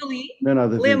velhinho. Não é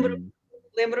nada velhinho.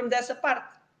 Lembro-me dessa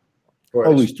parte.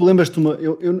 Luís, tu lembras-te uma...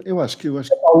 Eu acho que...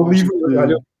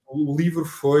 O livro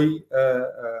foi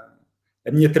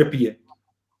a minha terapia.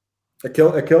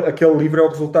 Aquele livro é o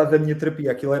resultado da minha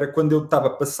terapia. Aquilo era quando eu estava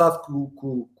passado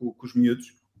com os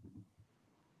miúdos.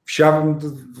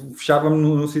 Fechava-me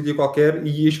num sítio qualquer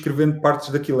e ia escrevendo partes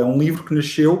daquilo. É um livro que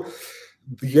nasceu,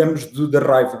 digamos, da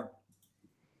raiva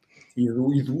e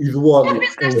do ódio.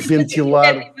 É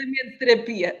ventilar.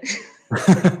 Terapia.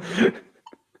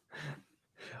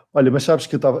 Olha, mas sabes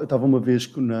que eu estava uma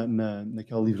vez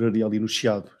naquela livraria ali no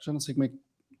Chiado, já não sei como é que...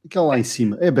 Aquela lá em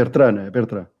cima, é Bertrana.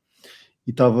 E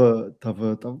estava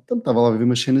lá a ver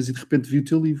umas cenas e de repente vi o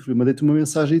teu livro. Eu mandei-te uma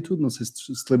mensagem e tudo, não sei se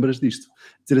te lembras disto.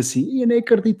 Dizer assim, eu nem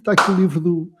acredito, está aqui o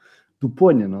livro do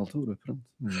Ponha, na altura. Pronto,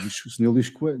 o senhor Luís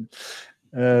Coelho.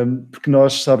 Porque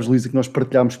nós, sabes, Luísa, que nós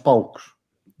partilhámos palcos.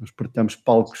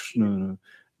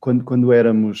 Quando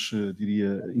éramos,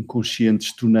 diria,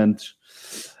 inconscientes, tunantes.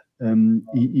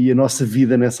 E a nossa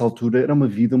vida nessa altura era uma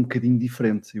vida um bocadinho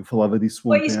diferente. Eu falava disso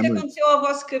ontem. Foi isso que aconteceu ao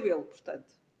vosso cabelo, portanto.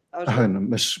 Não,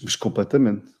 mas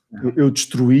completamente. Eu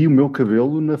destruí o meu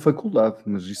cabelo na faculdade,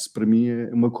 mas isso para mim é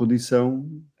uma condição.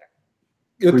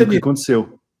 Foi o que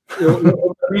aconteceu.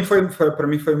 Para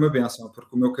mim foi uma benção,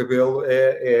 porque o meu cabelo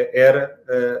era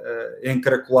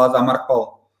encaracolado a Marco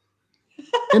Paulo.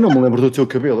 Eu não me lembro do teu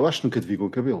cabelo, eu acho que nunca te vi com o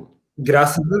cabelo.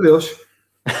 Graças a Deus.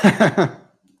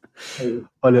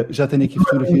 Olha, já tenho aqui a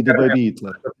fotografia do Baby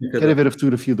Hitler. Querem ver a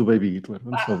fotografia do Baby Hitler?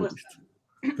 Vamos só ver isto.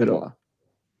 Espera lá.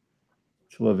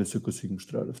 Deixa lá ver se eu consigo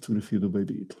mostrar a fotografia do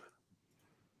Baby Hitler.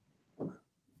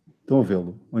 Estão a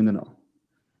vê-lo? Ou ainda não?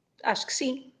 Acho que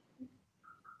sim.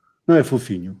 Não é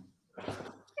fofinho?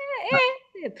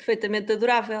 É perfeitamente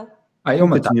adorável. Eu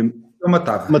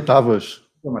matava. Matavas?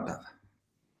 Eu matava.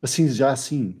 Assim, já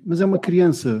assim. Mas é uma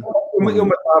criança. Eu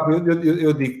matava.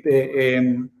 Eu digo,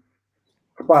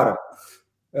 repara,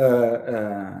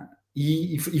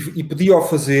 e podia-o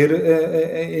fazer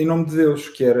em nome de Deus,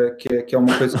 que é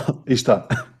uma coisa... Aí está.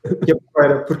 Que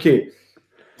é, porquê?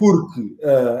 Porque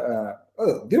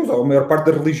Deus, a maior parte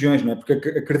das religiões, não é? Porque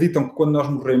acreditam que quando nós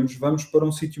morremos vamos para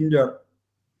um sítio melhor.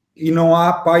 E não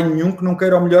há pai nenhum que não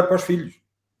queira o melhor para os filhos.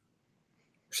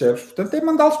 Percebes? Portanto, é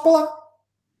mandá-los para lá.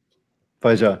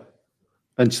 Vai já.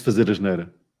 Antes de fazer a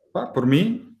asneira. Por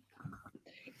mim...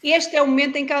 Este é o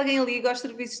momento em que alguém liga aos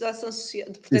serviços de ação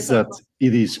social. De proteção. Exato. E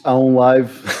diz, há um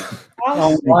live. Há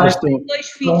um live. Tem 2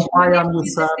 filhos. Não vai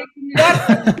ameaçar.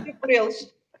 Melhor por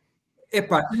eles.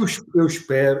 Eu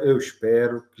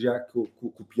espero que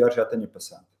o pior já tenha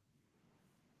passado.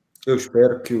 Eu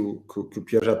espero que o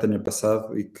pior já tenha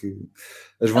passado e que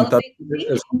as vontades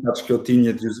que eu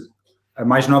tinha a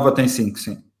mais nova tem 5,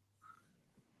 sim.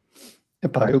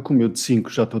 Eu com o meu de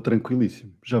 5 já estou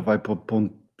tranquilíssimo. Já vai para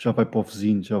o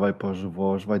vizinho, já vai para os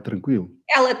avós, vai tranquilo.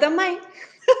 Ela também,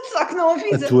 só que não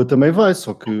avisa. A tua também vai,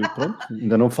 só que pronto,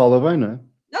 ainda não fala bem, não é?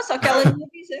 Não, só que ela não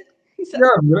avisa.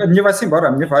 A minha vai-se embora,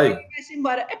 a minha vai. Vai-se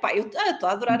embora. Eu estou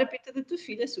a adorar a pita da tua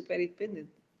filha, super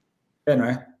independente. Não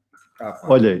é?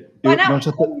 Olha,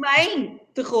 mãe,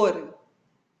 terror.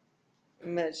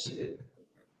 Mas...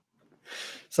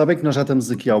 Sabem que nós já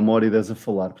estamos aqui há 1h10 a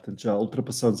falar, portanto já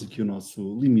ultrapassamos aqui o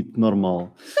nosso limite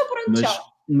normal. Então pronto,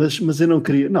 tchau. Mas eu não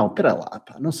queria... Não, espera lá,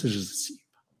 não sejas assim.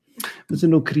 Mas eu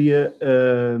não queria...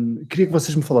 queria que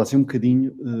vocês me falassem um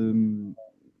bocadinho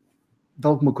de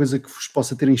alguma coisa que vos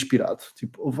possa ter inspirado.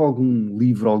 Tipo, houve algum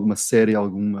livro, alguma série,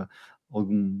 algum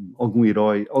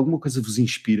herói, alguma coisa vos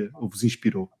inspira ou vos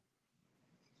inspirou?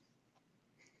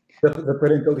 Da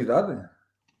parentalidade?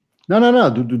 Não,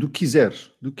 do que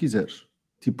quiseres. Do que quiseres.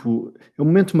 Tipo, é o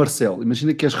momento Marcelo.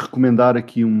 Imagina que queres recomendar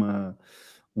aqui um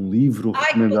livro,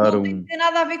 recomendar não tem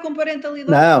nada a ver com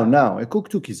parentalidade. Não, é com o que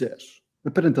tu quiseres. A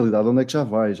parentalidade, onde é que já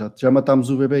vai? Já matámos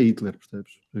o bebê Hitler,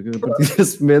 percebes? A partir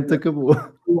desse momento acabou.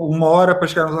 1 hora para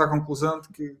chegarmos à conclusão de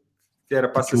que era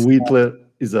para assassinar. O Hitler,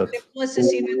 exato. É um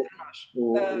assassino entre nós.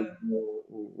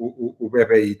 O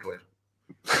bebê Hitler.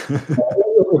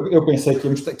 Eu pensei que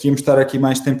íamos estar aqui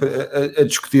mais tempo a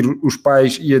discutir os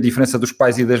pais e a diferença dos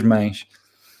pais e das mães.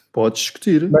 Podes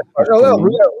discutir.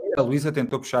 A Luísa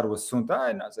tentou puxar o assunto.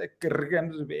 Nós é que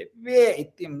carregamos o bebê e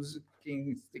temos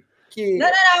quem...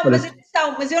 Não,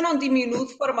 mas eu não diminuo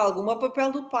de forma alguma o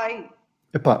papel do pai.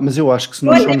 Epá, mas eu acho que se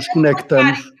nós só nos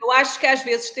conectamos... Eu acho que às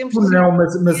vezes temos... Não,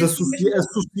 mas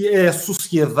é a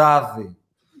sociedade.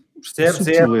 Percebes?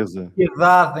 É a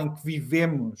sociedade em que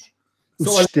vivemos. O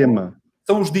sistema.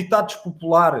 São os ditados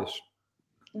populares.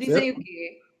 Dizem o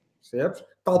quê? Percebes?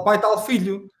 Tal pai, tal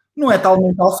filho. Não é tal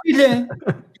mãe, tal filha.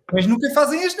 Mas nunca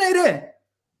fazem asneira.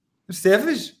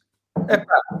 Percebes?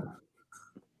 Epá.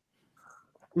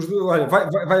 Olha,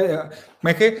 vai. Como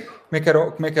é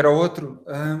que era o outro?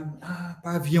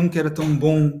 Havia um que era tão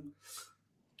bom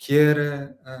que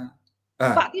era...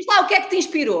 Diz lá o que é que te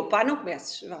inspirou, pá, não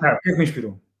comeces. O que é que me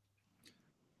inspirou?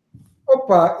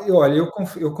 Opa, olha,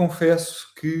 eu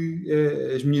confesso que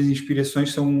as minhas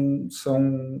inspirações são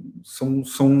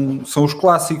os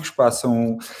clássicos, pá,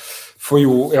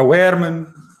 é o Herman,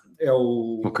 é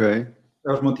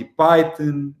os Monty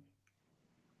Python,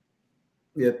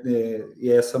 e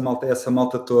essa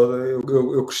malta toda,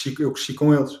 eu cresci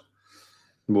com eles.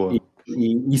 Boa.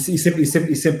 E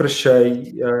sempre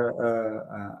achei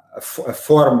a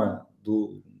forma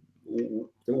do...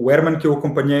 O Herman que eu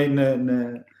acompanhei na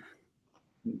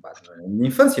minha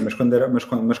infância, mas quando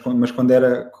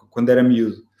era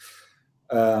miúdo.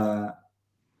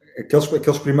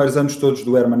 Aqueles primeiros anos todos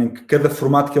do Herman, em que cada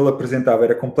formato que ele apresentava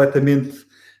era completamente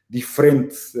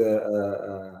diferente,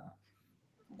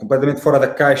 completamente fora da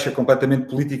caixa, completamente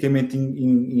politicamente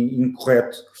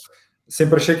incorreto.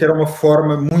 Sempre achei que era uma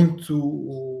forma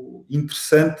muito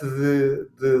interessante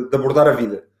de abordar a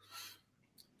vida.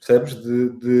 Percebes?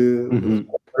 De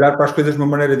olhar para as coisas de uma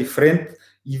maneira diferente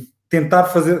e tentar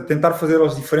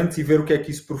fazê-las diferentes e ver o que é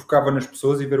que isso provocava nas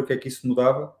pessoas e ver o que é que isso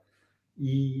mudava.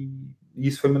 E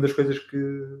isso foi uma das coisas que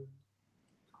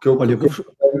eu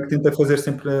tentei fazer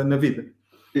sempre na vida.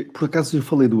 Por acaso eu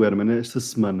falei do Herman esta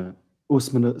semana, ou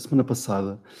semana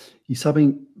passada, e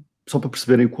sabem, só para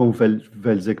perceberem quão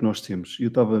velhos é que nós temos, eu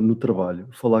estava no trabalho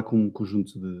a falar com um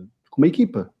conjunto com uma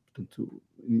equipa, portanto,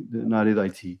 na área da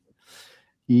IT.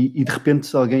 E de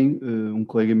repente alguém, um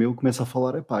colega meu, começa a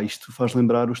falar, isto faz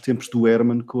lembrar os tempos do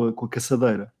Herman com a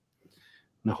caçadeira,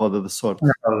 na Roda da Sorte.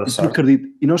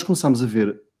 E nós começámos a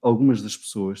ver algumas das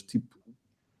pessoas, tipo,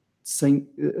 sem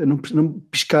não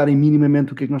piscarem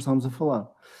minimamente o que é que nós estávamos a falar.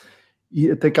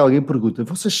 E até que alguém pergunta,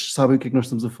 vocês sabem o que é que nós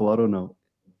estamos a falar ou não?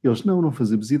 Eles, não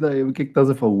fazemos ideia. O que é que estás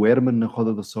a falar? O Herman na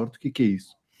Roda da Sorte? O que é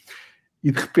isso?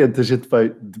 E de repente a gente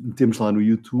metemos lá no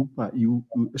YouTube, e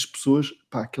as pessoas,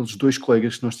 aqueles dois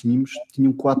colegas que nós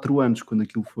tinham 4 anos quando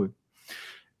aquilo foi.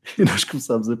 E nós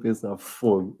começámos a pensar,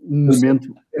 fogo, um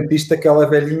momento... Sentiste aquela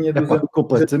velhinha dos anos...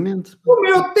 Completamente. O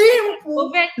meu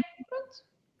tempo!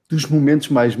 Dos momentos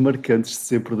mais marcantes de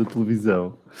sempre da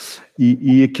televisão.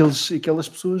 E aquelas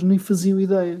pessoas nem faziam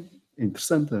ideia. É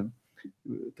interessante, não é?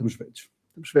 Estamos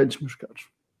velhos, meus caros.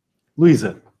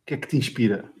 Luísa, o que é que te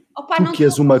inspira? Tu que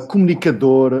és uma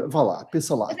comunicadora, vá lá,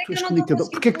 pensa lá, tu és comunicadora,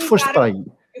 porquê é que tu foste para aí?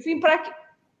 Eu vim para aqui,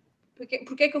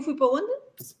 porquê é que eu fui para onde?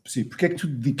 Sim, porquê é que tu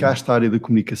dedicaste à área da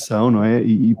comunicação, não é?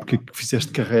 E porquê é que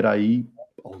fizeste carreira aí?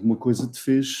 Alguma coisa te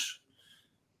fez?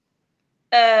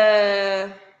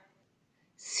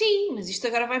 Sim, mas isto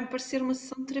agora vai-me parecer uma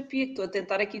sessão de terapia, que estou a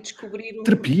tentar aqui descobrir...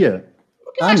 Terapia?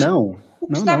 Não. O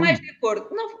que está mais de acordo...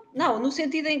 Não, no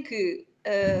sentido em que...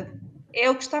 é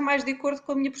o que está mais de acordo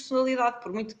com a minha personalidade,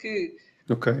 por muito que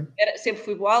sempre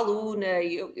fui boa aluna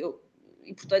e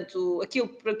portanto, aquilo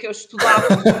para que eu estudava...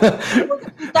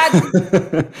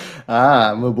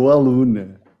 uma boa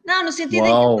aluna. Não, no sentido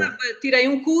em que tirei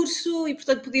um curso e,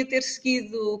 portanto, podia ter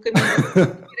seguido o caminho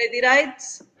de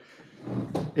direito.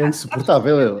 É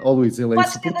insuportável, Luís, ele é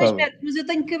insuportável. Mas eu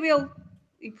tenho cabelo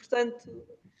e, portanto...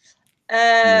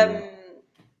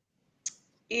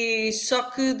 E só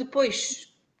que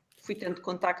depois... fui tendo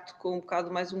contacto com um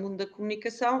bocado mais o mundo da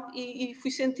comunicação e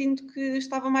fui sentindo que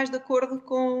estava mais de acordo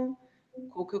com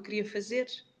o que eu queria fazer.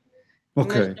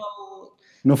 Ok. Mas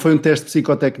não foi um teste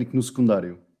psicotécnico no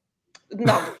secundário?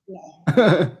 Não.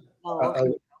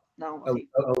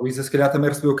 A Luísa, se calhar, também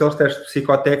recebeu aqueles testes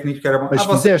psicotécnicos que eram... Mas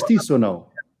fizeste isso ou não?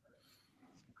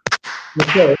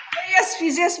 Se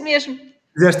fizesse mesmo.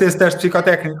 Fizeste esse teste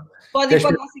psicotécnico? Pode ir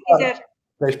quando você quiser.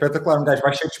 É espetacular, um gajo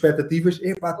vai cheio de expectativas.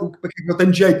 Tu, para que é que eu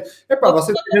tenho jeito?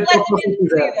 Você tem jeito para o que você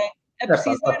quiser. A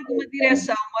precisar de uma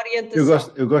direção, uma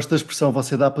orientação. Eu gosto da expressão,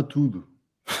 você dá para tudo.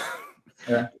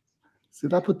 Você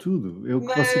dá para tudo, é o que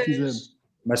você quiser.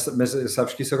 Mas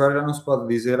sabes que isso agora já não se pode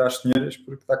dizer às senhoras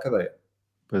porque está a cadeia.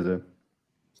 Pois é.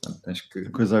 Portanto,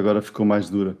 a coisa agora ficou mais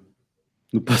dura.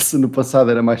 No passado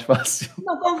era mais fácil.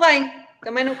 Não convém.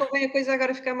 Também não convém a coisa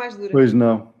agora ficar mais dura. Pois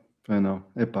não.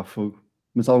 Fogo.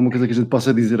 Mas há alguma coisa que a gente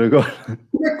possa dizer agora?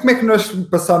 Como é que nós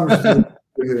passámos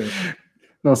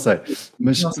Não sei,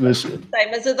 mas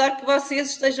Mas adoro que vocês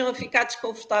estejam a ficar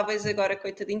desconfortáveis agora,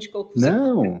 coitadinhos, com o que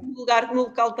não. no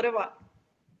local de trabalho.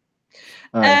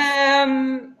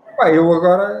 Eu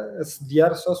agora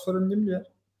assediar só se for a minha mulher.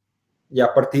 E à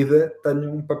partida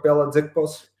tenho um papel a dizer que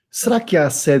posso. Será que há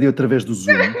assédio através do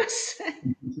Zoom? Se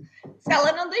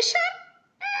ela não deixar.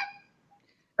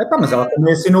 Mas ela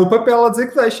também assinou o papel a dizer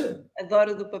que deixa.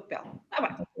 Adoro do papel.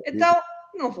 Bem. Então,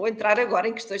 não vou entrar agora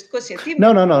em questões de consentimento.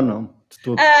 Não. De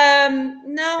todo.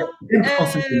 Não. Sempre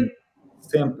consentimento.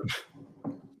 Sempre.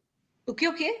 O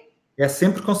quê? É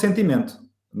sempre consentimento.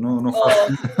 Não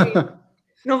faço.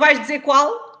 Não vais dizer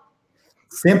qual?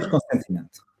 Sempre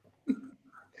consentimento.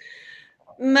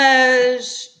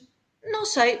 Mas, não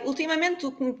sei, ultimamente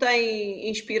o que me tem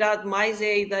inspirado mais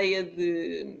é a ideia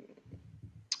de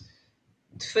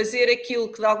fazer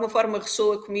aquilo que de alguma forma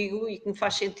ressoa comigo e que me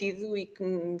faz sentido e que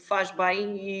me faz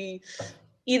bem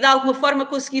e de alguma forma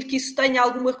conseguir que isso tenha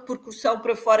alguma repercussão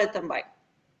para fora também.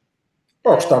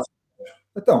 Gustavo.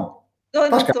 Então. Eu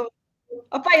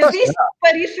disse que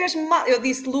parir fez-me mal. Eu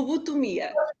disse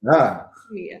lobotomia.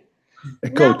 É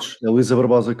coach. É Luísa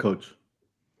Barbosa coach.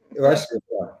 Eu acho que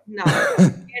não.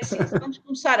 É assim, se vamos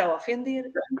começar a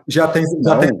ofender. Já tens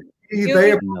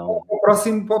ideia para o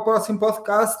próximo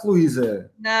podcast, Luísa?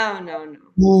 Não.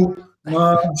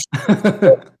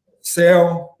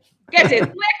 Céu. Quer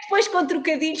dizer, tu é que depois com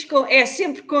trocadilhos é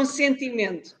sempre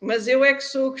consentimento, mas eu é que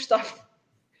sou o Gustavo.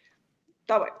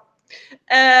 Está bem.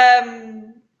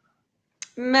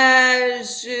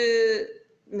 Mas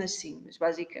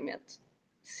basicamente,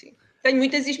 sim. Tenho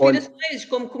muitas inspirações,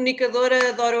 como comunicadora,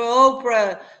 adoro a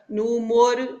Oprah, no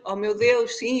humor, oh meu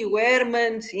Deus, sim, o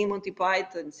Herman, sim, Monty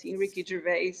Python, sim, Ricky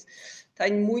Gervais.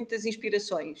 Tenho muitas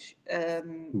inspirações.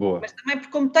 Mas também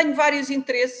porque como tenho vários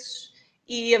interesses,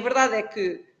 e a verdade é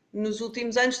que nos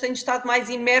últimos anos tenho estado mais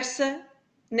imersa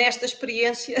nesta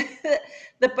experiência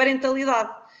da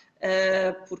parentalidade.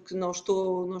 Porque não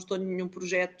estou em nenhum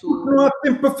projeto. Não há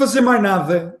tempo para fazer mais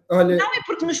nada. Olha. Não, é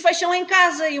porque nos fecham em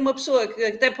casa e uma pessoa que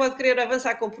até pode querer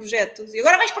avançar com projetos e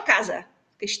agora vais para casa,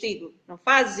 castigo, não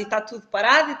fazes e está tudo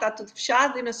parado e está tudo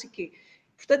fechado e não sei o quê.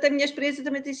 Portanto, a minha experiência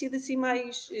também tem sido assim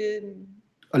mais...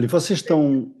 Olha, vocês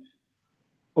estão...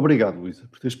 Obrigado, Luísa,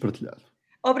 por teres partilhado.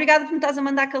 Obrigado por me estás a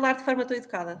mandar calar de forma tão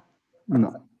educada.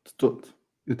 Não, de todo.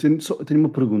 Eu tenho uma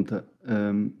pergunta.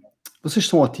 Vocês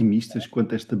são otimistas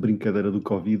quanto a esta brincadeira do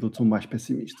Covid ou são mais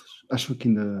pessimistas? Acham que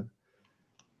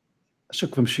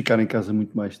vamos ficar em casa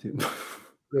muito mais tempo?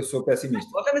 Eu sou pessimista.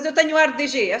 Mas eu tenho ar de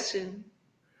DGS.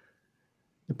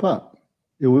 Epá,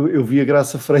 eu vi a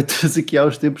Graça Freitas aqui há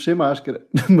uns tempos sem máscara,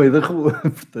 no meio da rua.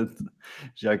 Portanto,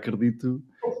 já acredito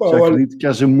que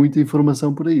haja muita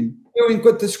informação por aí. Eu,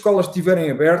 enquanto as escolas estiverem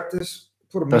abertas,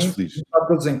 por Estás mim, feliz? está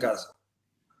todos em casa.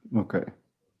 Ok.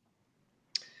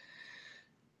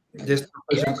 Eu não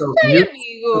sei,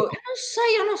 amigo.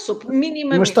 Eu não sou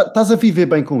minimamente... Mas estás a viver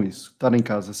bem com isso? Estar em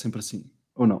casa sempre assim?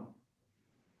 Ou não?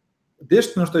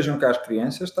 Desde que não estejam cá as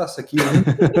crianças, está-se aqui...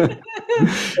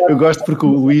 Eu gosto porque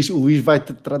o Luís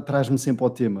traz-me sempre ao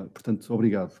tema. Portanto,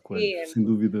 obrigado, Coelho, sem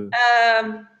dúvida.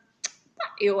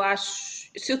 Eu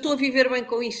acho... Se eu estou a viver bem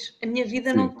com isso, a minha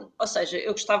vida não... Ou seja,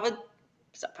 eu gostava...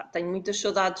 Tenho muitas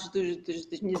saudades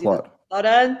das minhas idas ao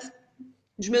restaurante,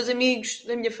 dos meus amigos,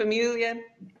 da minha família...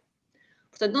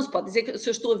 Portanto, não se pode dizer que se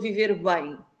eu estou a viver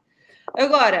bem.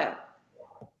 Agora,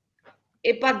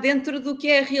 dentro do que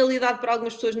é a realidade para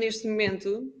algumas pessoas neste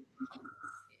momento,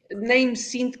 nem me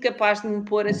sinto capaz de me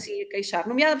pôr assim a queixar.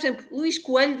 Nomeado, por exemplo, Luís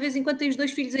Coelho, de vez em quando tem os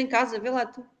 2 filhos em casa, vê lá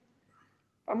tu.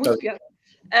 Muito pior.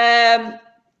 É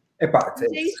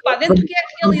isso, dentro do que é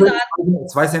a realidade.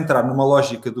 Se vais entrar numa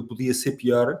lógica do podia ser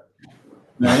pior,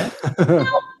 não é?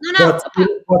 Não.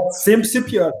 Pode sempre ser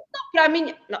pior. Para a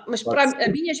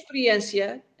minha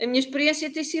experiência,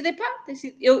 tem sido,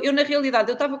 eu na realidade,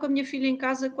 eu estava com a minha filha em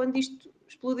casa quando isto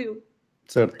explodiu.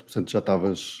 Certo, portanto já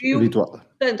estavas habituada.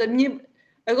 Portanto,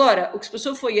 agora, o que se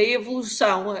passou foi a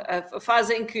evolução, a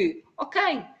fase em que, ok,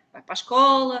 vai para a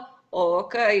escola, ou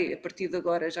ok, a partir de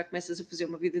agora já começas a fazer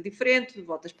uma vida diferente,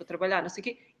 voltas para trabalhar, não sei o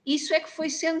quê. Isso é que foi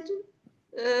sendo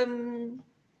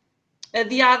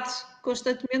adiado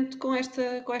constantemente com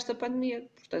esta pandemia.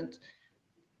 Portanto,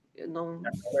 eu não...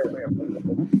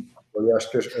 Eu acho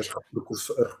que as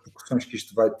repercussões que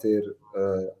isto vai ter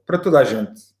para toda a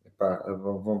gente,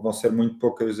 vão ser muito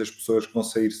poucas as pessoas que vão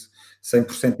sair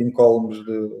 100% incólumes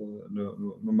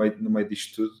no meio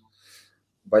disto tudo.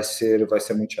 Vai ser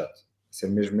muito chato. Vai ser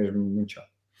mesmo muito chato.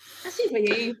 Sim,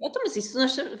 vem aí. Então, mas isso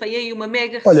vem aí uma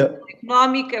mega Olha,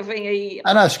 económica, vem aí.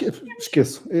 Não,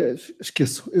 esqueço.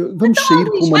 Vamos então, sair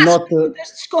com uma nota.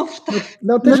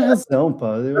 Não, tens razão,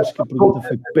 pá. Eu acho que a pergunta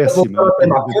foi péssima.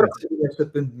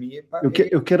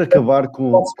 Eu quero acabar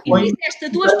com. Disseste a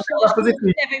 2 pessoas que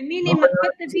recebem mínima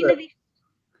quanta vida disto.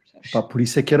 Pá, por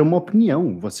isso é que era uma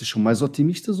opinião. Vocês são mais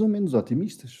otimistas ou menos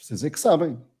otimistas? Vocês é que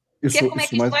sabem. Como é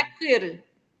que isto vai correr?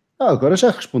 Agora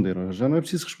já responderam, já não é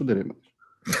preciso responderem mais.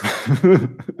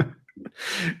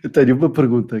 Eu tenho uma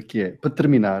pergunta que é, para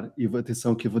terminar, e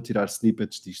atenção que eu vou tirar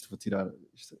snippets disto, vou tirar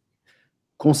isto.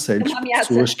 Conselhos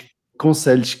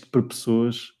para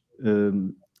pessoas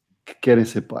que querem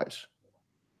ser pais.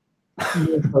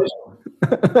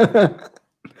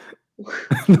 O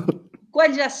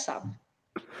Coelho já se sabe.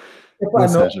 Não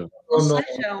sejam.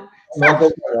 Não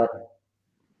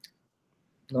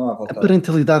há volta. A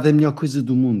parentalidade é a melhor coisa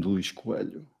do mundo, Luís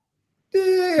Coelho.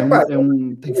 Tem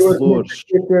flores.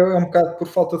 É um bocado por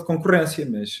falta de concorrência,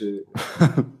 mas é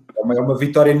uma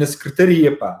vitória na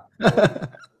secretaria, pá.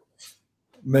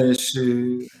 Mas,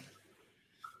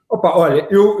 olha,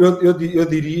 eu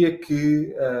diria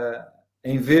que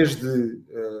em vez de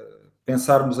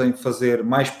pensarmos em fazer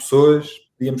mais pessoas,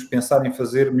 podíamos pensar em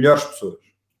fazer melhores pessoas.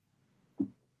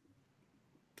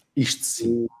 Isto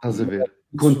sim, estás a ver.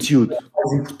 Conteúdo. É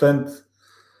mais importante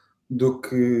do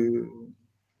que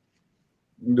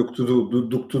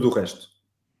tudo o resto.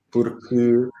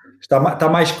 Porque está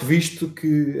mais que visto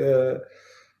que...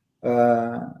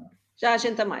 já há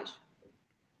gente a mais.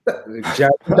 Já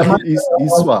há mais.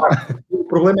 Isso há. O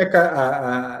problema é que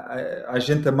há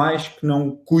gente a mais que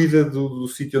não cuida do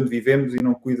sítio onde vivemos e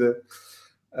não cuida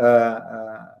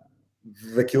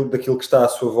daquilo que está à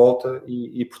sua volta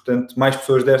e, portanto, mais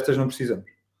pessoas destas não precisamos.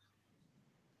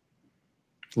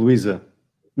 Luísa,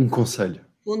 um conselho.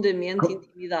 Profundamente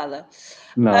intimidada.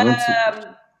 Não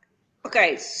precisa.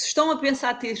 Ok, se estão a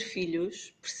pensar ter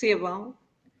filhos, percebam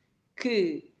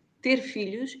que ter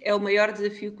filhos é o maior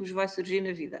desafio que vos vai surgir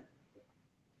na vida.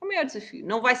 O maior desafio.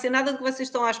 Não vai ser nada do que vocês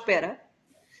estão à espera.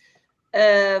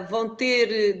 Vão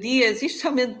ter dias,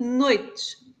 especialmente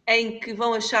noites, em que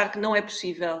vão achar que não é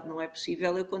possível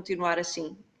eu continuar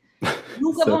assim.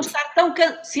 Nunca vão estar tão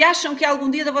cansados. Se acham que algum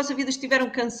dia da vossa vida estiveram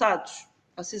cansados,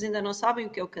 vocês ainda não sabem o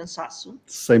que é o cansaço.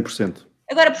 100%.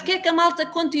 Agora, porquê é que a malta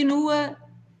continua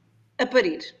a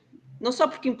parir? Não só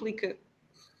porque implica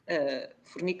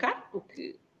fornicar, o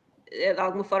que é de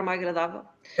alguma forma agradável.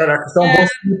 Caraca, isso é um bom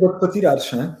snippet para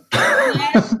tirares,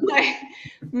 não é?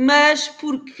 Mas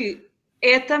porque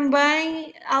é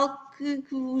também algo que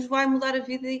vos vai mudar a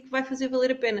vida e que vai fazer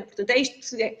valer a pena. Portanto, é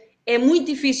isto. É muito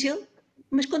difícil,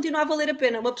 mas continua a valer a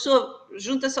pena. Uma pessoa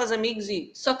junta-se aos amigos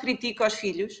e só critica os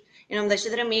filhos e não me deixa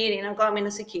dormir e não come,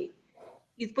 não sei o quê.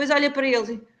 E depois olha para eles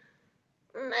e...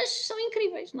 Mas são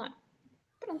incríveis, não é?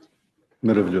 Pronto.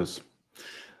 Maravilhoso.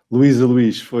 Luísa,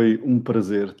 Luís, foi um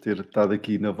prazer ter estado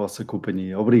aqui na vossa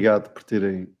companhia. Obrigado por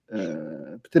terem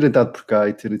estado por cá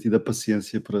e terem tido a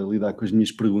paciência para lidar com as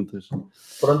minhas perguntas.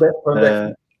 Para onde é que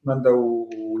manda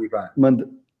o Ivan?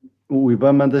 O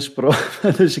Ivan mandas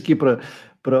aqui para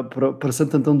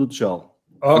Santo Antão do Tejal.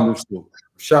 Onde eu estou.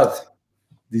 Fechado.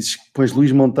 Dizes que pões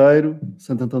Luís Monteiro,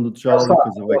 Santo Antão do Tejal e a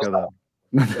coisa vai cada.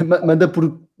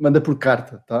 Manda por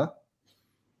carta, tá?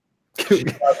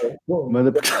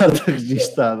 Manda por carta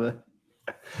registada.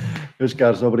 Meus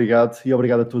caros, obrigado. E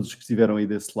obrigado a todos que estiveram aí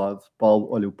desse lado. Paulo,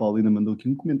 olha, o Paulo ainda mandou aqui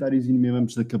um comentáriozinho mesmo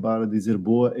antes de acabar a dizer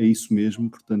boa, é isso mesmo,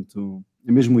 portanto,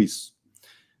 é mesmo isso.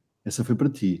 Essa foi para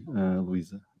ti,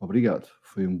 Luísa. Obrigado.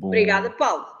 Foi um bom... Obrigada,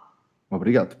 Paulo.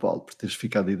 Obrigado, Paulo, por teres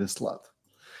ficado aí desse lado.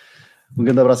 Um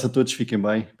grande abraço a todos, fiquem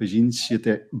bem, beijinhos e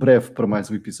até breve para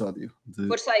mais um episódio de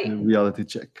Reality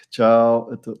Check. Tchau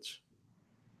a todos.